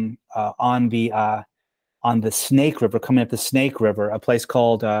on the Snake River, coming up the Snake River, a place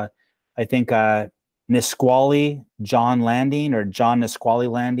called I think Nisqually John Nisqually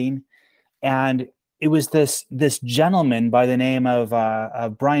Landing, and it was this gentleman by the name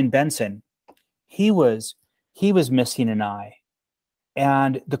of Brian Benson. He was missing an eye,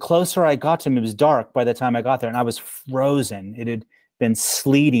 and the closer I got to him, it was dark by the time I got there, and I was frozen. It had been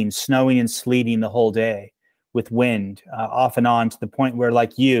snowing and sleeting the whole day with wind off and on, to the point where,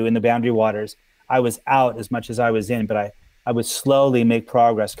 like you in the Boundary Waters, I was out as much as I was in, but I would slowly make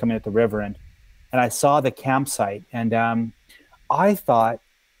progress coming up the river, and I saw the campsite, and I thought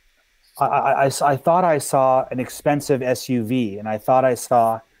I thought I saw an expensive SUV, and I thought I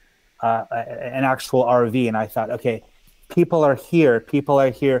saw an actual RV, and I thought, okay, people are here,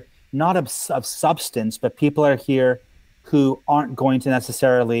 not of substance, but people are here who aren't going to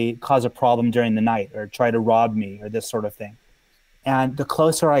necessarily cause a problem during the night or try to rob me or this sort of thing. And the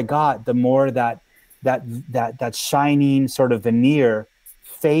closer I got, the more that shining sort of veneer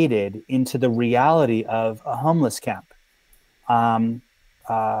faded into the reality of a homeless camp.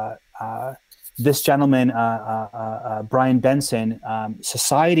 This gentleman, Brian Benson,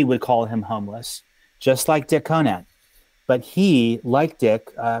 society would call him homeless, just like Dick Conant. But he, like Dick,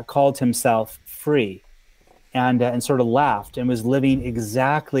 called himself free, and sort of laughed and was living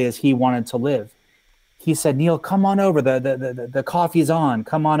exactly as he wanted to live. He said, "Neal, come on over. The coffee's on.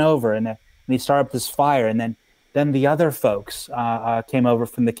 Come on over." And he started up this fire. And then the other folks came over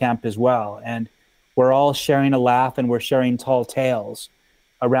from the camp as well. And we're all sharing a laugh, and we're sharing tall tales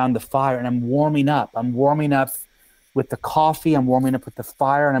around the fire. And I'm warming up. I'm warming up with the coffee. I'm warming up with the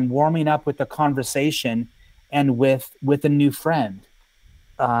fire. And I'm warming up with the conversation and with a new friend,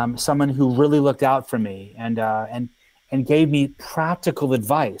 someone who really looked out for me and gave me practical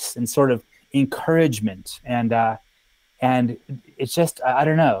advice and sort of encouragement. And it's just, I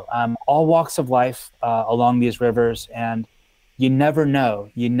don't know, all walks of life along these rivers, and you never know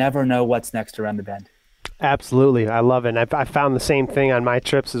what's next around the bend. Absolutely. I love it. And I found the same thing on my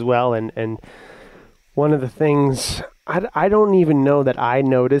trips as well. And one of the things, I don't even know that I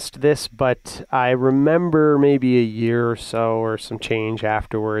noticed this, but I remember maybe a year or so or some change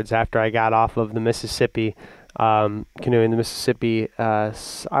afterwards, after I got off of the Mississippi, canoeing the Mississippi,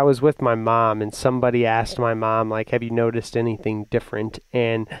 I was with my mom, and somebody asked my mom, like, have you noticed anything different?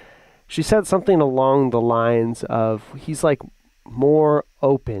 And she said something along the lines of, he's like more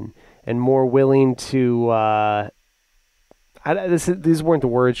open and more willing to, these weren't the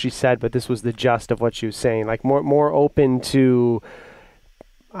words she said, but this was the gist of what she was saying, like more open to,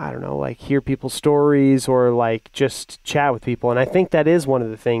 I don't know, like hear people's stories or like just chat with people. And I think that is one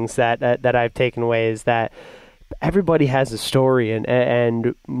of the things that I've taken away, is that everybody has a story,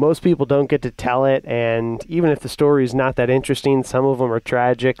 and most people don't get to tell it. And even if the story is not that interesting, some of them are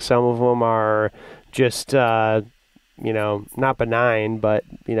tragic, some of them are just, not benign, but,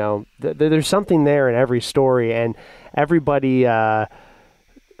 there's something there in every story. And everybody,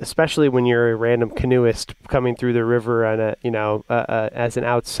 especially when you're a random canoeist coming through the river on as an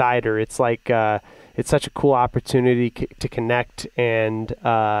outsider, it's like, it's such a cool opportunity to connect and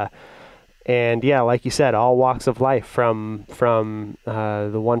yeah, like you said, all walks of life, from the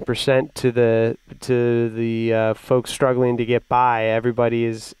 1% to the folks struggling to get by.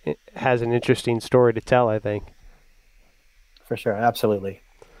 Everybody has an interesting story to tell, I think. For sure, absolutely.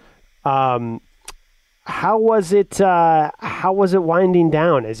 How was it winding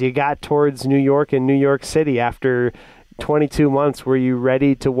down as you got towards New York and New York City after 22 months? Were you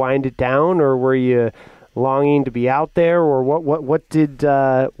ready to wind it down, or were you longing to be out there, or what did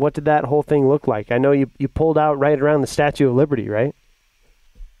that whole thing look like? I know you pulled out right around the Statue of Liberty, right?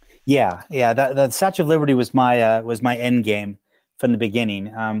 Yeah. The Statue of Liberty was my end game from the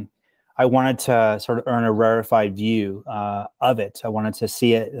beginning. I wanted to sort of earn a rarefied view of it. I wanted to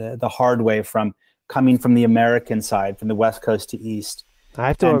see it the hard way, from coming from the American side, from the West Coast to East, I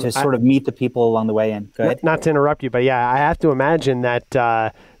have and to sort of meet the people along the way. And go ahead. Not to interrupt you, but yeah, I have to imagine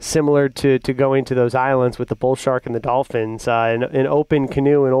that similar to going to those islands with the bull shark and the dolphins, an open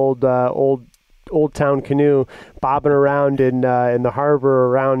canoe, an old town canoe, bobbing around in the harbor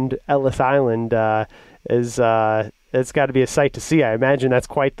around Ellis Island is it's got to be a sight to see. I imagine that's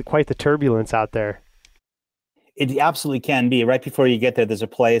quite the turbulence out there. It absolutely can be. Right before you get there, there's a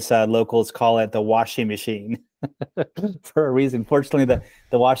place locals call it the washing machine for a reason. Fortunately,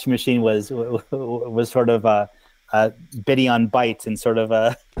 the washing machine was sort of bitty on bites and sort of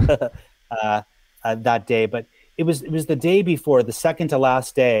that day. But it was the day before, the second to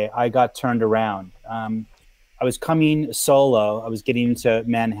last day, I got turned around. I was coming solo. I was getting to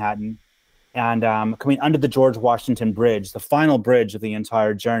Manhattan, and coming under the George Washington Bridge, the final bridge of the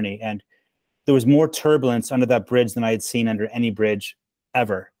entire journey. And there was more turbulence under that bridge than I had seen under any bridge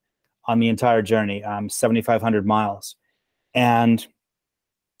ever on the entire journey, 7,500 miles. And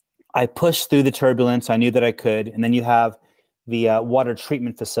I pushed through the turbulence. I knew that I could. And then you have the water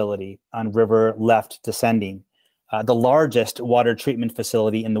treatment facility on River Left descending, the largest water treatment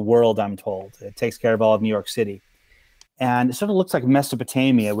facility in the world, I'm told. It takes care of all of New York City. And it sort of looks like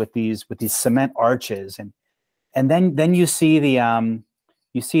Mesopotamia with these cement arches, and then you see the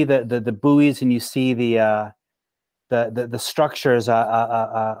buoys, and you see the structures in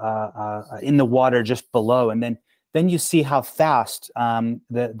the water just below, and then you see how fast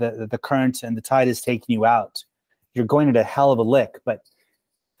the current and the tide is taking you out. You're going at a hell of a lick, but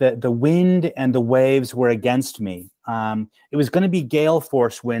the wind and the waves were against me. It was going to be gale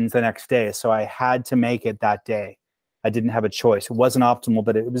force winds the next day, so I had to make it that day. I didn't have a choice. It wasn't optimal,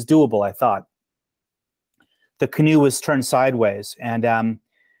 but it was doable, I thought. The canoe was turned sideways, and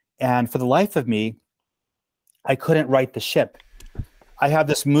for the life of me, I couldn't right the ship. I have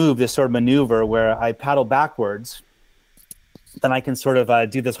this sort of maneuver where I paddle backwards, then I can sort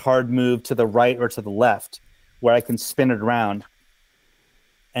of do this hard move to the right or to the left, where I can spin it around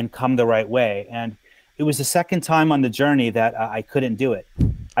and come the right way. And it was the second time on the journey that I couldn't do it.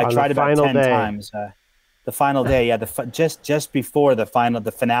 I tried about 10 times. The final day, yeah, just before the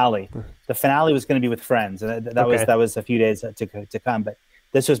finale. The finale was going to be with friends, and that was a few days to come. But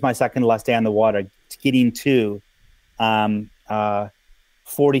this was my second to last day on the water, getting to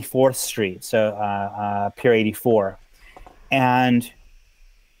 44th Street, so Pier 84, and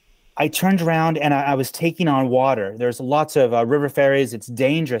I turned around and I was taking on water. There's lots of river ferries. It's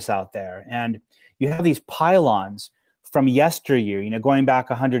dangerous out there, and you have these pylons from yesteryear, going back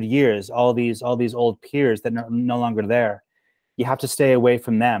 100 years, all these old piers that are no longer there. You have to stay away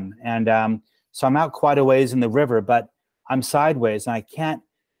from them. And so I'm out quite a ways in the river, but I'm sideways, and I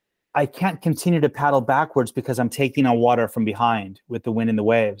can't continue to paddle backwards because I'm taking on water from behind with the wind and the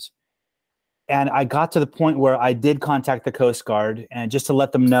waves. And I got to the point where I did contact the Coast Guard, and just to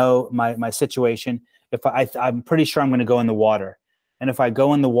let them know my situation. If I'm pretty sure I'm going to go in the water. And if I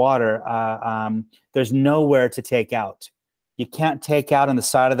go in the water, there's nowhere to take out. You can't take out on the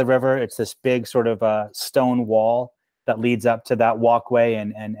side of the river. It's this big sort of stone wall that leads up to that walkway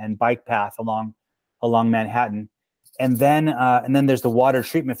and bike path along Manhattan. And then there's the water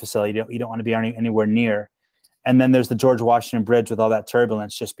treatment facility. You don't want to be anywhere near. And then there's the George Washington Bridge with all that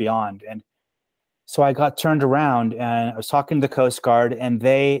turbulence just beyond. And so I got turned around, and I was talking to the Coast Guard, and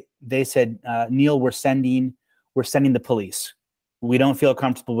they said, Neal, we're sending the police. We don't feel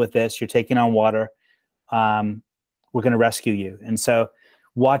comfortable with this. You're taking on water. We're going to rescue you. And so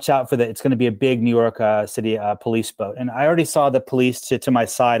watch out for it's going to be a big New York City police boat. And I already saw the police to my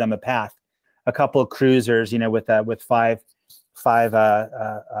side on the path, a couple of cruisers, with five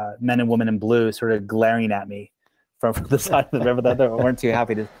men and women in blue sort of glaring at me from the side of the river that weren't too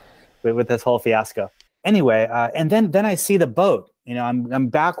happy with this whole fiasco. Anyway, and then I see the boat. I'm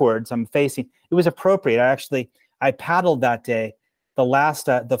backwards. I'm facing. It was appropriate. I paddled that day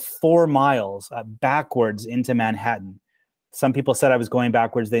the 4 miles backwards into Manhattan. Some people said I was going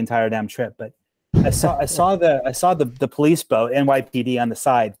backwards the entire damn trip, but I saw the police boat, NYPD, on the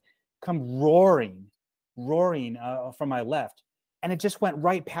side come roaring from my left, and it just went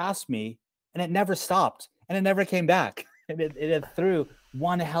right past me, and it never stopped, and it never came back. It threw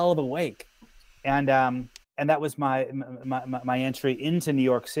one hell of a wake, and that was my entry into New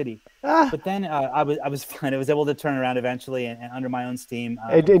York City. But then I was fine. I was able to turn around eventually, and under my own steam.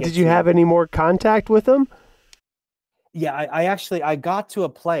 Did you have any more contact with them? Yeah, I got to a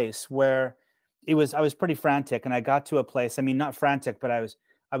place where I was pretty frantic, and I got to a place. I mean, not frantic, but I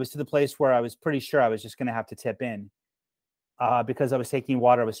I was to the place where I was pretty sure I was just going to have to tip in because I was taking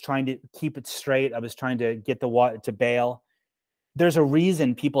water. I was trying to keep it straight. I was trying to get the water to bail. There's a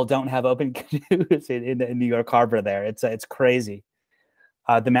reason people don't have open canoes in New York Harbor there. It's crazy,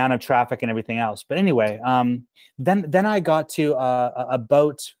 the amount of traffic and everything else. But anyway, then I got to a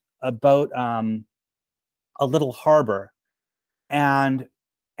boat, a little harbor, and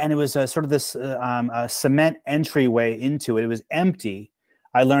it was a sort of this a cement entryway into it. It was empty.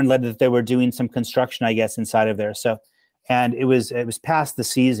 I learned later that they were doing some construction, I guess, inside of there. So, and it was past the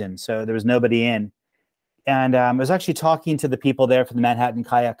season, so there was nobody in. And I was actually talking to the people there for the Manhattan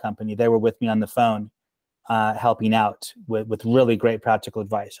Kayak Company. They were with me on the phone, helping out with really great practical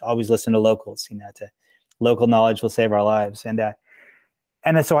advice. Always listen to locals. Local knowledge will save our lives. And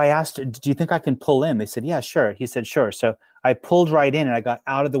so I asked, do you think I can pull in? They said, yeah, sure. He said, sure. So I pulled right in, and I got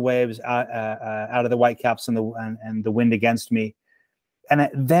out of the waves, out of the whitecaps and the wind against me. And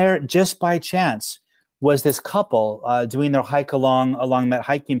there, just by chance, was this couple doing their hike along that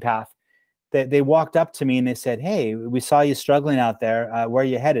hiking path. They walked up to me and they said, hey, we saw you struggling out there. Where are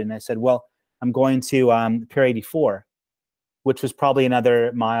you headed? And I said, well, I'm going to Pier 84, which was probably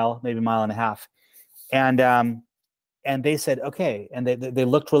another mile, maybe a mile and a half. And they said, okay. And they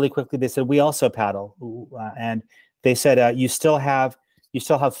looked really quickly. They said, we also paddle. And they said, you still have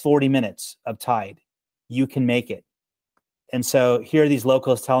 40 minutes of tide. You can make it. And so here are these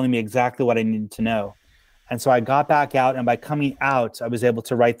locals telling me exactly what I needed to know. And so I got back out, and by coming out, I was able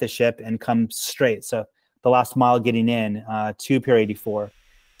to right the ship and come straight. So the last mile getting in to Pier 84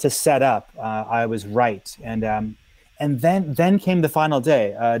 to set up, I was right. And then came the final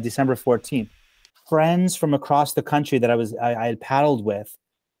day, December 14th. Friends from across the country that I had paddled with,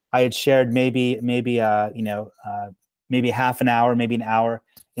 I had shared maybe half an hour, maybe an hour,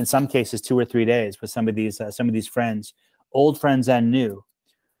 in some cases 2 or 3 days with some of these friends, old friends and new.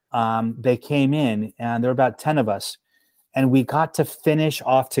 They came in, and there were about 10 of us, and we got to finish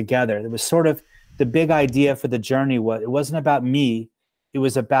off together. It was sort of the big idea for the journey. It wasn't about me. It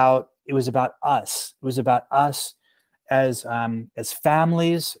was about us. It was about us as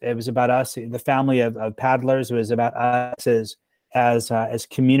families. It was about us, the family of paddlers. It was about us as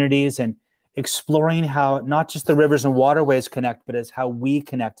communities, and exploring how not just the rivers and waterways connect, but as how we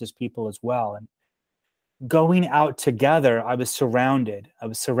connect as people as well. And going out together, I was surrounded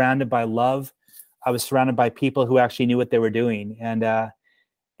by love. I was surrounded by people who actually knew what they were doing.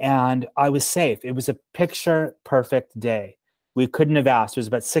 And I was safe. It was a picture perfect day. We couldn't have asked. It was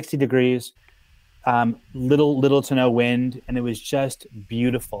about 60 degrees, little to no wind. And it was just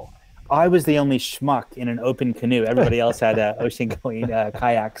beautiful. I was the only schmuck in an open canoe. Everybody else had ocean going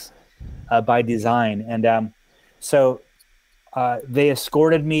kayaks by design. And so they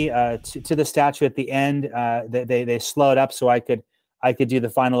escorted me to the statue at the end. They slowed up so I could do the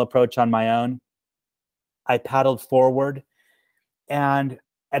final approach on my own. I paddled forward, and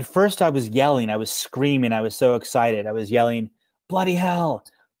at first I was yelling, I was screaming, I was so excited. I was yelling, "Bloody hell!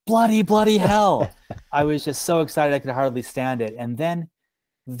 Bloody hell!" I was just so excited I could hardly stand it. And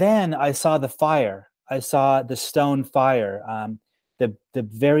then I saw the fire. I saw the stone fire, the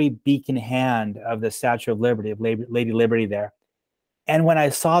very beacon hand of the Statue of Liberty, of Lady Liberty there. And when I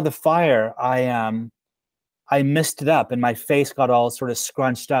saw the fire, I missed it up, and my face got all sort of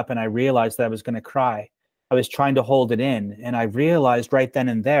scrunched up, and I realized that I was going to cry. I was trying to hold it in, and I realized right then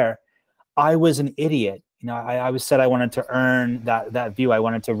and there, I was an idiot. I said I wanted to earn that view. I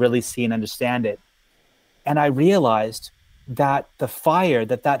wanted to really see and understand it. And I realized that the fire,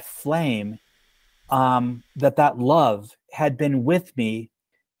 that flame, that love had been with me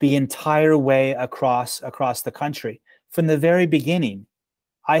the entire way across the country. From the very beginning,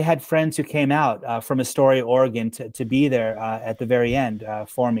 I had friends who came out from Astoria, Oregon to be there at the very end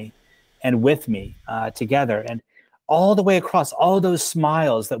for me and with me together. And all the way across, all those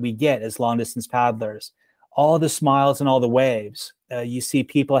smiles that we get as long distance paddlers, all the smiles and all the waves, you see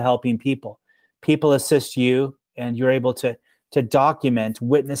people helping people. People assist you, and you're able to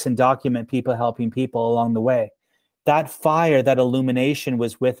witness and document people helping people along the way. That fire, that illumination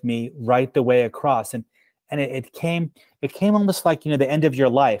was with me right the way across. And it came almost like, the end of your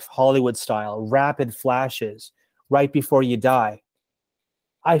life, Hollywood style, rapid flashes right before you die.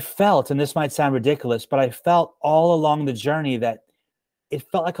 I felt, and this might sound ridiculous, but I felt all along the journey that it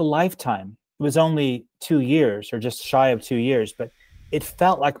felt like a lifetime. It was only 2 years or just shy of 2 years, but it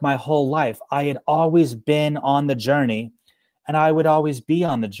felt like my whole life. I had always been on the journey, and I would always be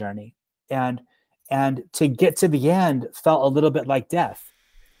on the journey. And to get to the end felt a little bit like death.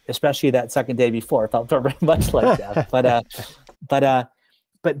 Especially that second day before, it felt very much like that. But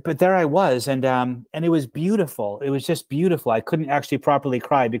but there I was, and it was beautiful. It was just beautiful. I couldn't actually properly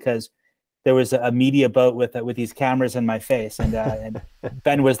cry because there was a media boat with these cameras in my face, and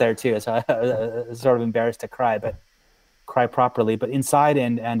Ben was there too, so I was sort of embarrassed to cry properly. But inside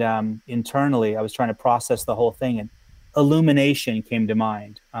and internally, I was trying to process the whole thing, and illumination came to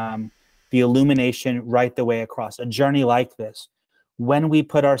mind. The illumination right the way across a journey like this. When we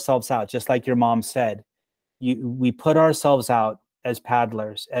put ourselves out, just like your mom said, we put ourselves out as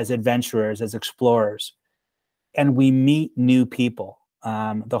paddlers, as adventurers, as explorers, and we meet new people.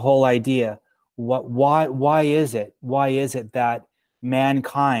 The whole idea, why is it that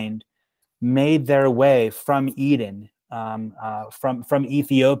mankind made their way from Eden, from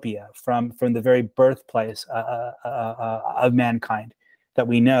Ethiopia, from the very birthplace of mankind that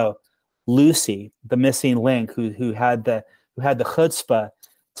we know? Lucy, the missing link, who had the chutzpah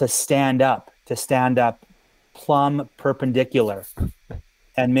to stand up plumb perpendicular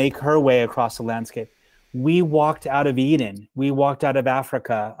and make her way across the landscape. We walked out of Eden. We walked out of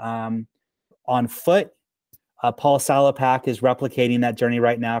Africa on foot. Paul Salapak is replicating that journey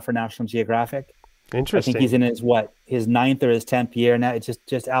right now for National Geographic. Interesting. I think he's in his 9th or his 10th year now. It's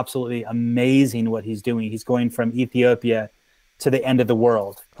just absolutely amazing what he's doing. He's going from Ethiopia to the end of the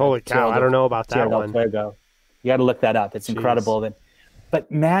world. Holy cow! I don't know about that one. You got to look that up. It's incredible.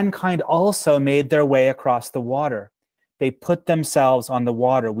 But mankind also made their way across the water. They put themselves on the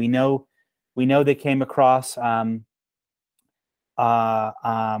water. We know they came across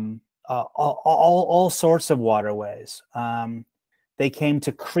all sorts of waterways. They came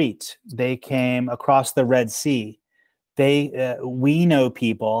to Crete. They came across the Red Sea. We know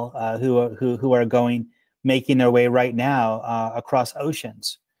people who are making their way right now across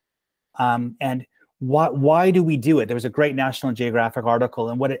oceans. And why do we do it? There was a great National Geographic article,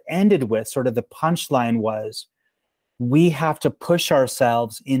 and what it ended with, sort of the punchline was, we have to push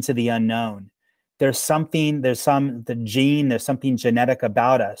ourselves into the unknown. There's something genetic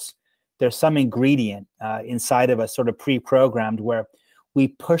about us. There's some ingredient inside of us, sort of pre-programmed, where we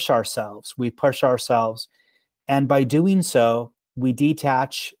push ourselves. And by doing so, we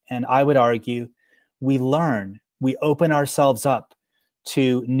detach, and I would argue, we learn. We open ourselves up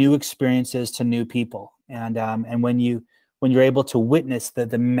to new experiences, to new people. And when you're able to witness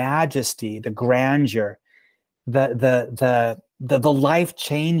the majesty, the grandeur, the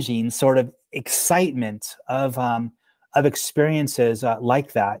life-changing sort of excitement of experiences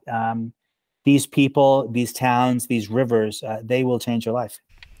like that, these people, these towns, these rivers, they will change your life.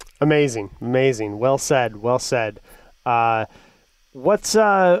 Amazing. Well said. I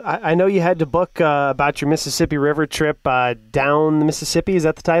know you had to book about your Mississippi River trip down the Mississippi. Is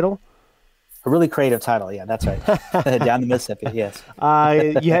that the title? A really creative title. Yeah, that's right. Down the Mississippi. Yes.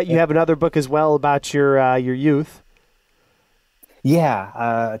 You have another book as well about your youth.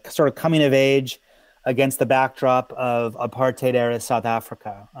 Yeah, sort of coming of age against the backdrop of apartheid era South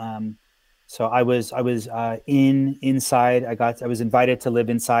Africa. So I was inside. I was invited to live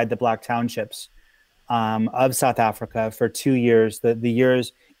inside the Black townships of South Africa for 2 years. The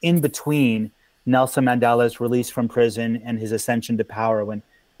years in between Nelson Mandela's release from prison and his ascension to power, when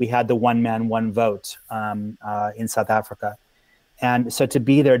we had the one man, one vote in South Africa. And so to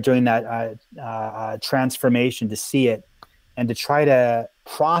be there during that transformation, to see it and to try to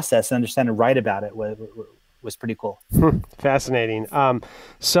process and understand and write about it was pretty cool. Fascinating.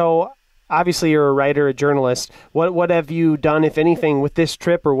 So obviously you're a writer, a journalist. What have you done, if anything, with this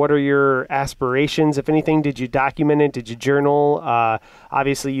trip, or what are your aspirations, if anything? Did you document it? Did you journal?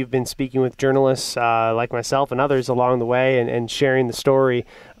 Obviously you've been speaking with journalists like myself and others along the way and sharing the story.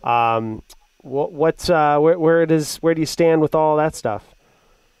 Where do you stand with all that stuff?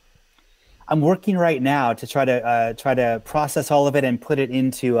 I'm working right now to try to process all of it and put it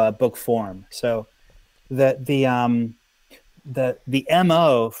into book form. So the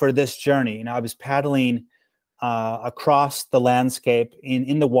MO for this journey, I was paddling across the landscape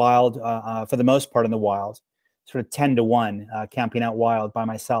in the wild, for the most part in the wild, sort of 10 to 1, camping out wild by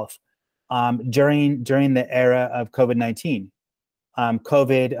myself during the era of COVID-19.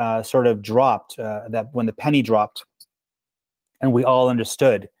 COVID sort of dropped, that when the penny dropped, and we all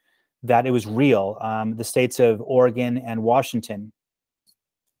understood that it was real. The states of Oregon and Washington,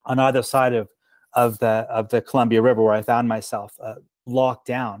 on either side of the Columbia River, where I found myself, locked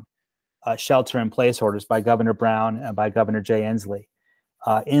down, shelter-in-place orders by Governor Brown and by Governor Jay Inslee,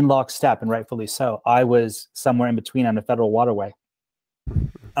 in lockstep, and rightfully so. I was somewhere in between on a federal waterway.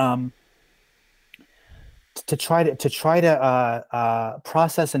 To try to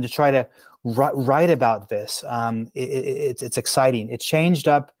process and to try to write about this, it's exciting. It changed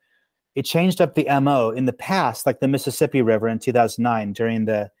up it changed up the MO. In the past, like the Mississippi River in 2009 during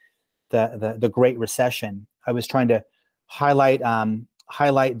the Great Recession, I was trying to highlight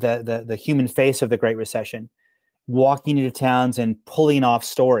the human face of the Great Recession, walking into towns and pulling off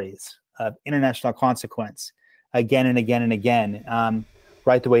stories of international consequence again and again and again,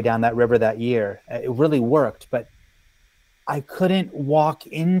 right the way down that river that year. It really worked, but I couldn't walk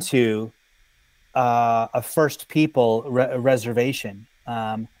into a First People reservation.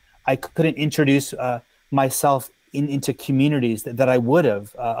 I couldn't introduce myself into communities that I would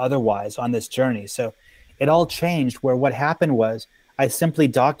have otherwise on this journey. So it all changed, where what happened was I simply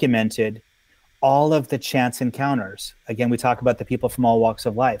documented all of the chance encounters. Again, we talk about the people from all walks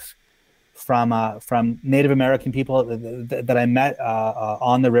of life, from Native American people that I met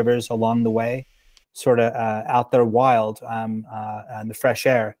on the rivers along the way, sort of out there wild in the fresh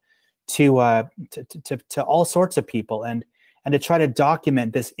air, to all sorts of people, and to try to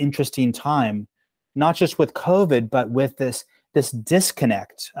document this interesting time, not just with COVID, but with this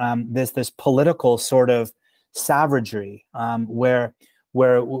disconnect, this political sort of savagery, where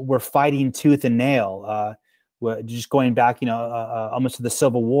we're fighting tooth and nail. We're just going back, almost to the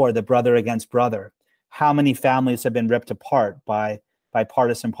Civil War, the brother against brother. How many families have been ripped apart by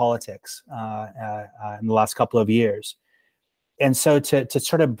partisan politics in the last couple of years? And so to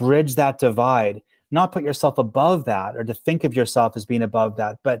sort of bridge that divide, not put yourself above that or to think of yourself as being above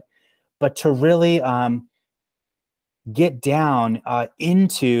that, but to really get down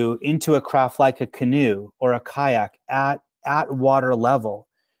into a craft like a canoe or a kayak at water level,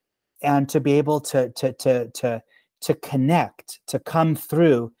 and to be able to connect, to come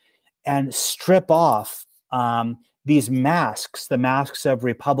through and strip off these masks, the masks of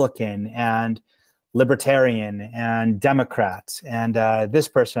Republican and Libertarian and Democrat and this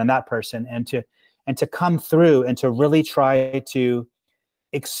person and that person, and to come through and to really try to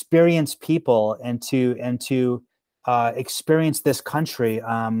experience people and to experience this country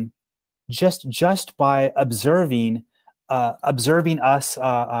just by observing us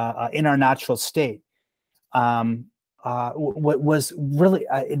in our natural state. What was really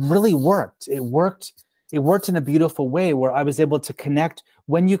it really worked. It worked in a beautiful way, where I was able to connect.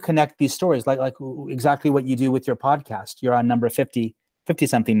 When you connect these stories, like exactly what you do with your podcast, you're on number 50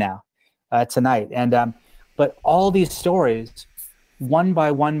 something now tonight, and but all these stories, one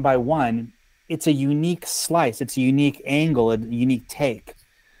by one, it's a unique slice, it's a unique angle, a unique take.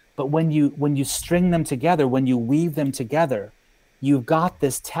 But when you string them together, when you weave them together, you've got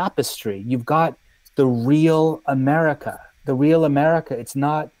this tapestry. You've got the real America. The real America. It's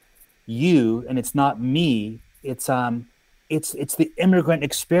not you and it's not me. It's the immigrant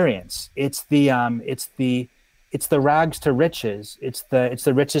experience. It's the rags to riches. It's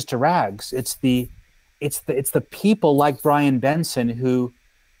the riches to rags. It's the people like Brian Benson who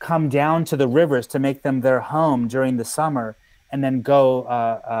come down to the rivers to make them their home during the summer, and then go,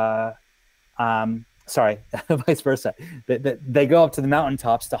 vice versa. They go up to the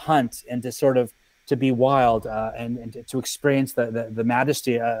mountaintops to hunt and to be wild and to experience the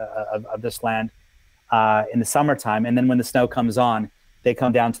majesty of this land in the summertime. And then when the snow comes on, they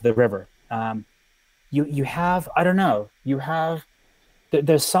come down to the river.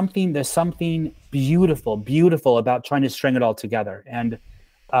 There's something beautiful about trying to string it all together. And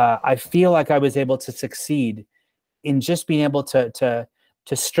I feel like I was able to succeed in just being able to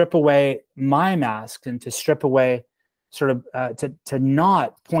strip away my mask and to strip away to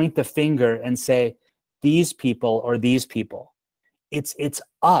not point the finger and say these people or these people. It's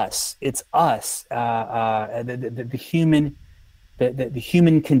us. It's us. The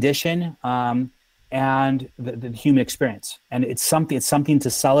human condition and the human experience. And it's something to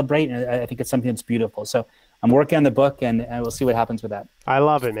celebrate. And I think it's something that's beautiful. So I'm working on the book, and we'll see what happens with that. I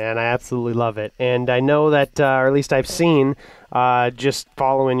love it, man. I absolutely love it. And I know that, or at least I've seen, just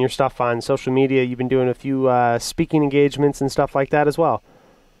following your stuff on social media, you've been doing a few speaking engagements and stuff like that as well.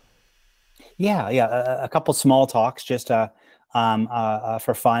 Yeah. A couple small talks just for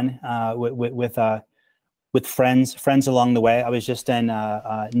fun with friends along the way. I was just in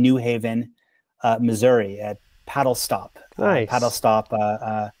New Haven, Missouri at Paddle Stop. Nice. Paddle Stop,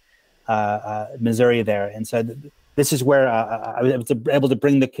 Missouri there. And so this is where I was able to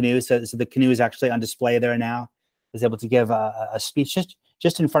bring the canoe. So the canoe is actually on display there now. I was able to give a speech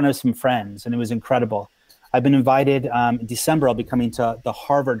just in front of some friends, and it was incredible. I've been invited in December. I'll be coming to the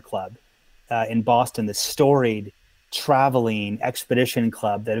Harvard Club in Boston, the storied traveling expedition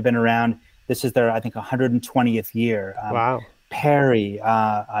club that have been around. This is their, I think, 120th year. Wow. Perry,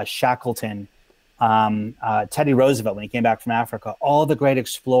 Shackleton, Teddy Roosevelt when he came back from Africa, all the great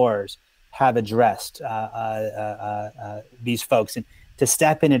explorers have addressed these folks. And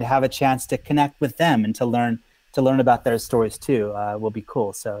step in and have a chance to connect with them and to learn about their stories too will be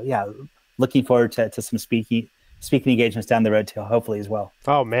cool. So yeah, looking forward to some speaking engagements down the road too, hopefully as well.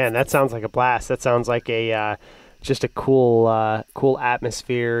 Oh man, that sounds like a blast. That sounds like a just a cool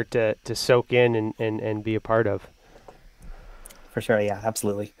atmosphere to soak in and be a part of. For sure, yeah,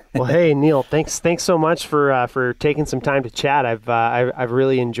 absolutely. Well, hey Neal, thanks so much for taking some time to chat. I've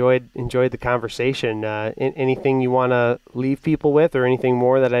really enjoyed the conversation. Anything you want to leave people with, or anything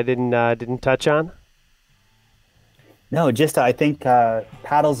more that I didn't touch on? No, just I think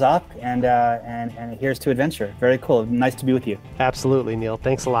paddles up and here's to adventure. Very cool. Nice to be with you. Absolutely, Neal.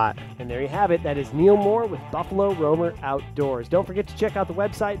 Thanks a lot. And there you have it. That is Neal Moore with Buffalo Roamer Outdoors. Don't forget to check out the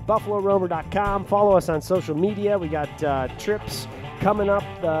website, buffaloroamer.com. Follow us on social media. We got trips coming up.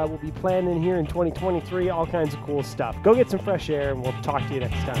 We'll be planning here in 2023. All kinds of cool stuff. Go get some fresh air, and we'll talk to you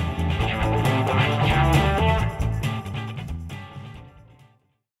next time.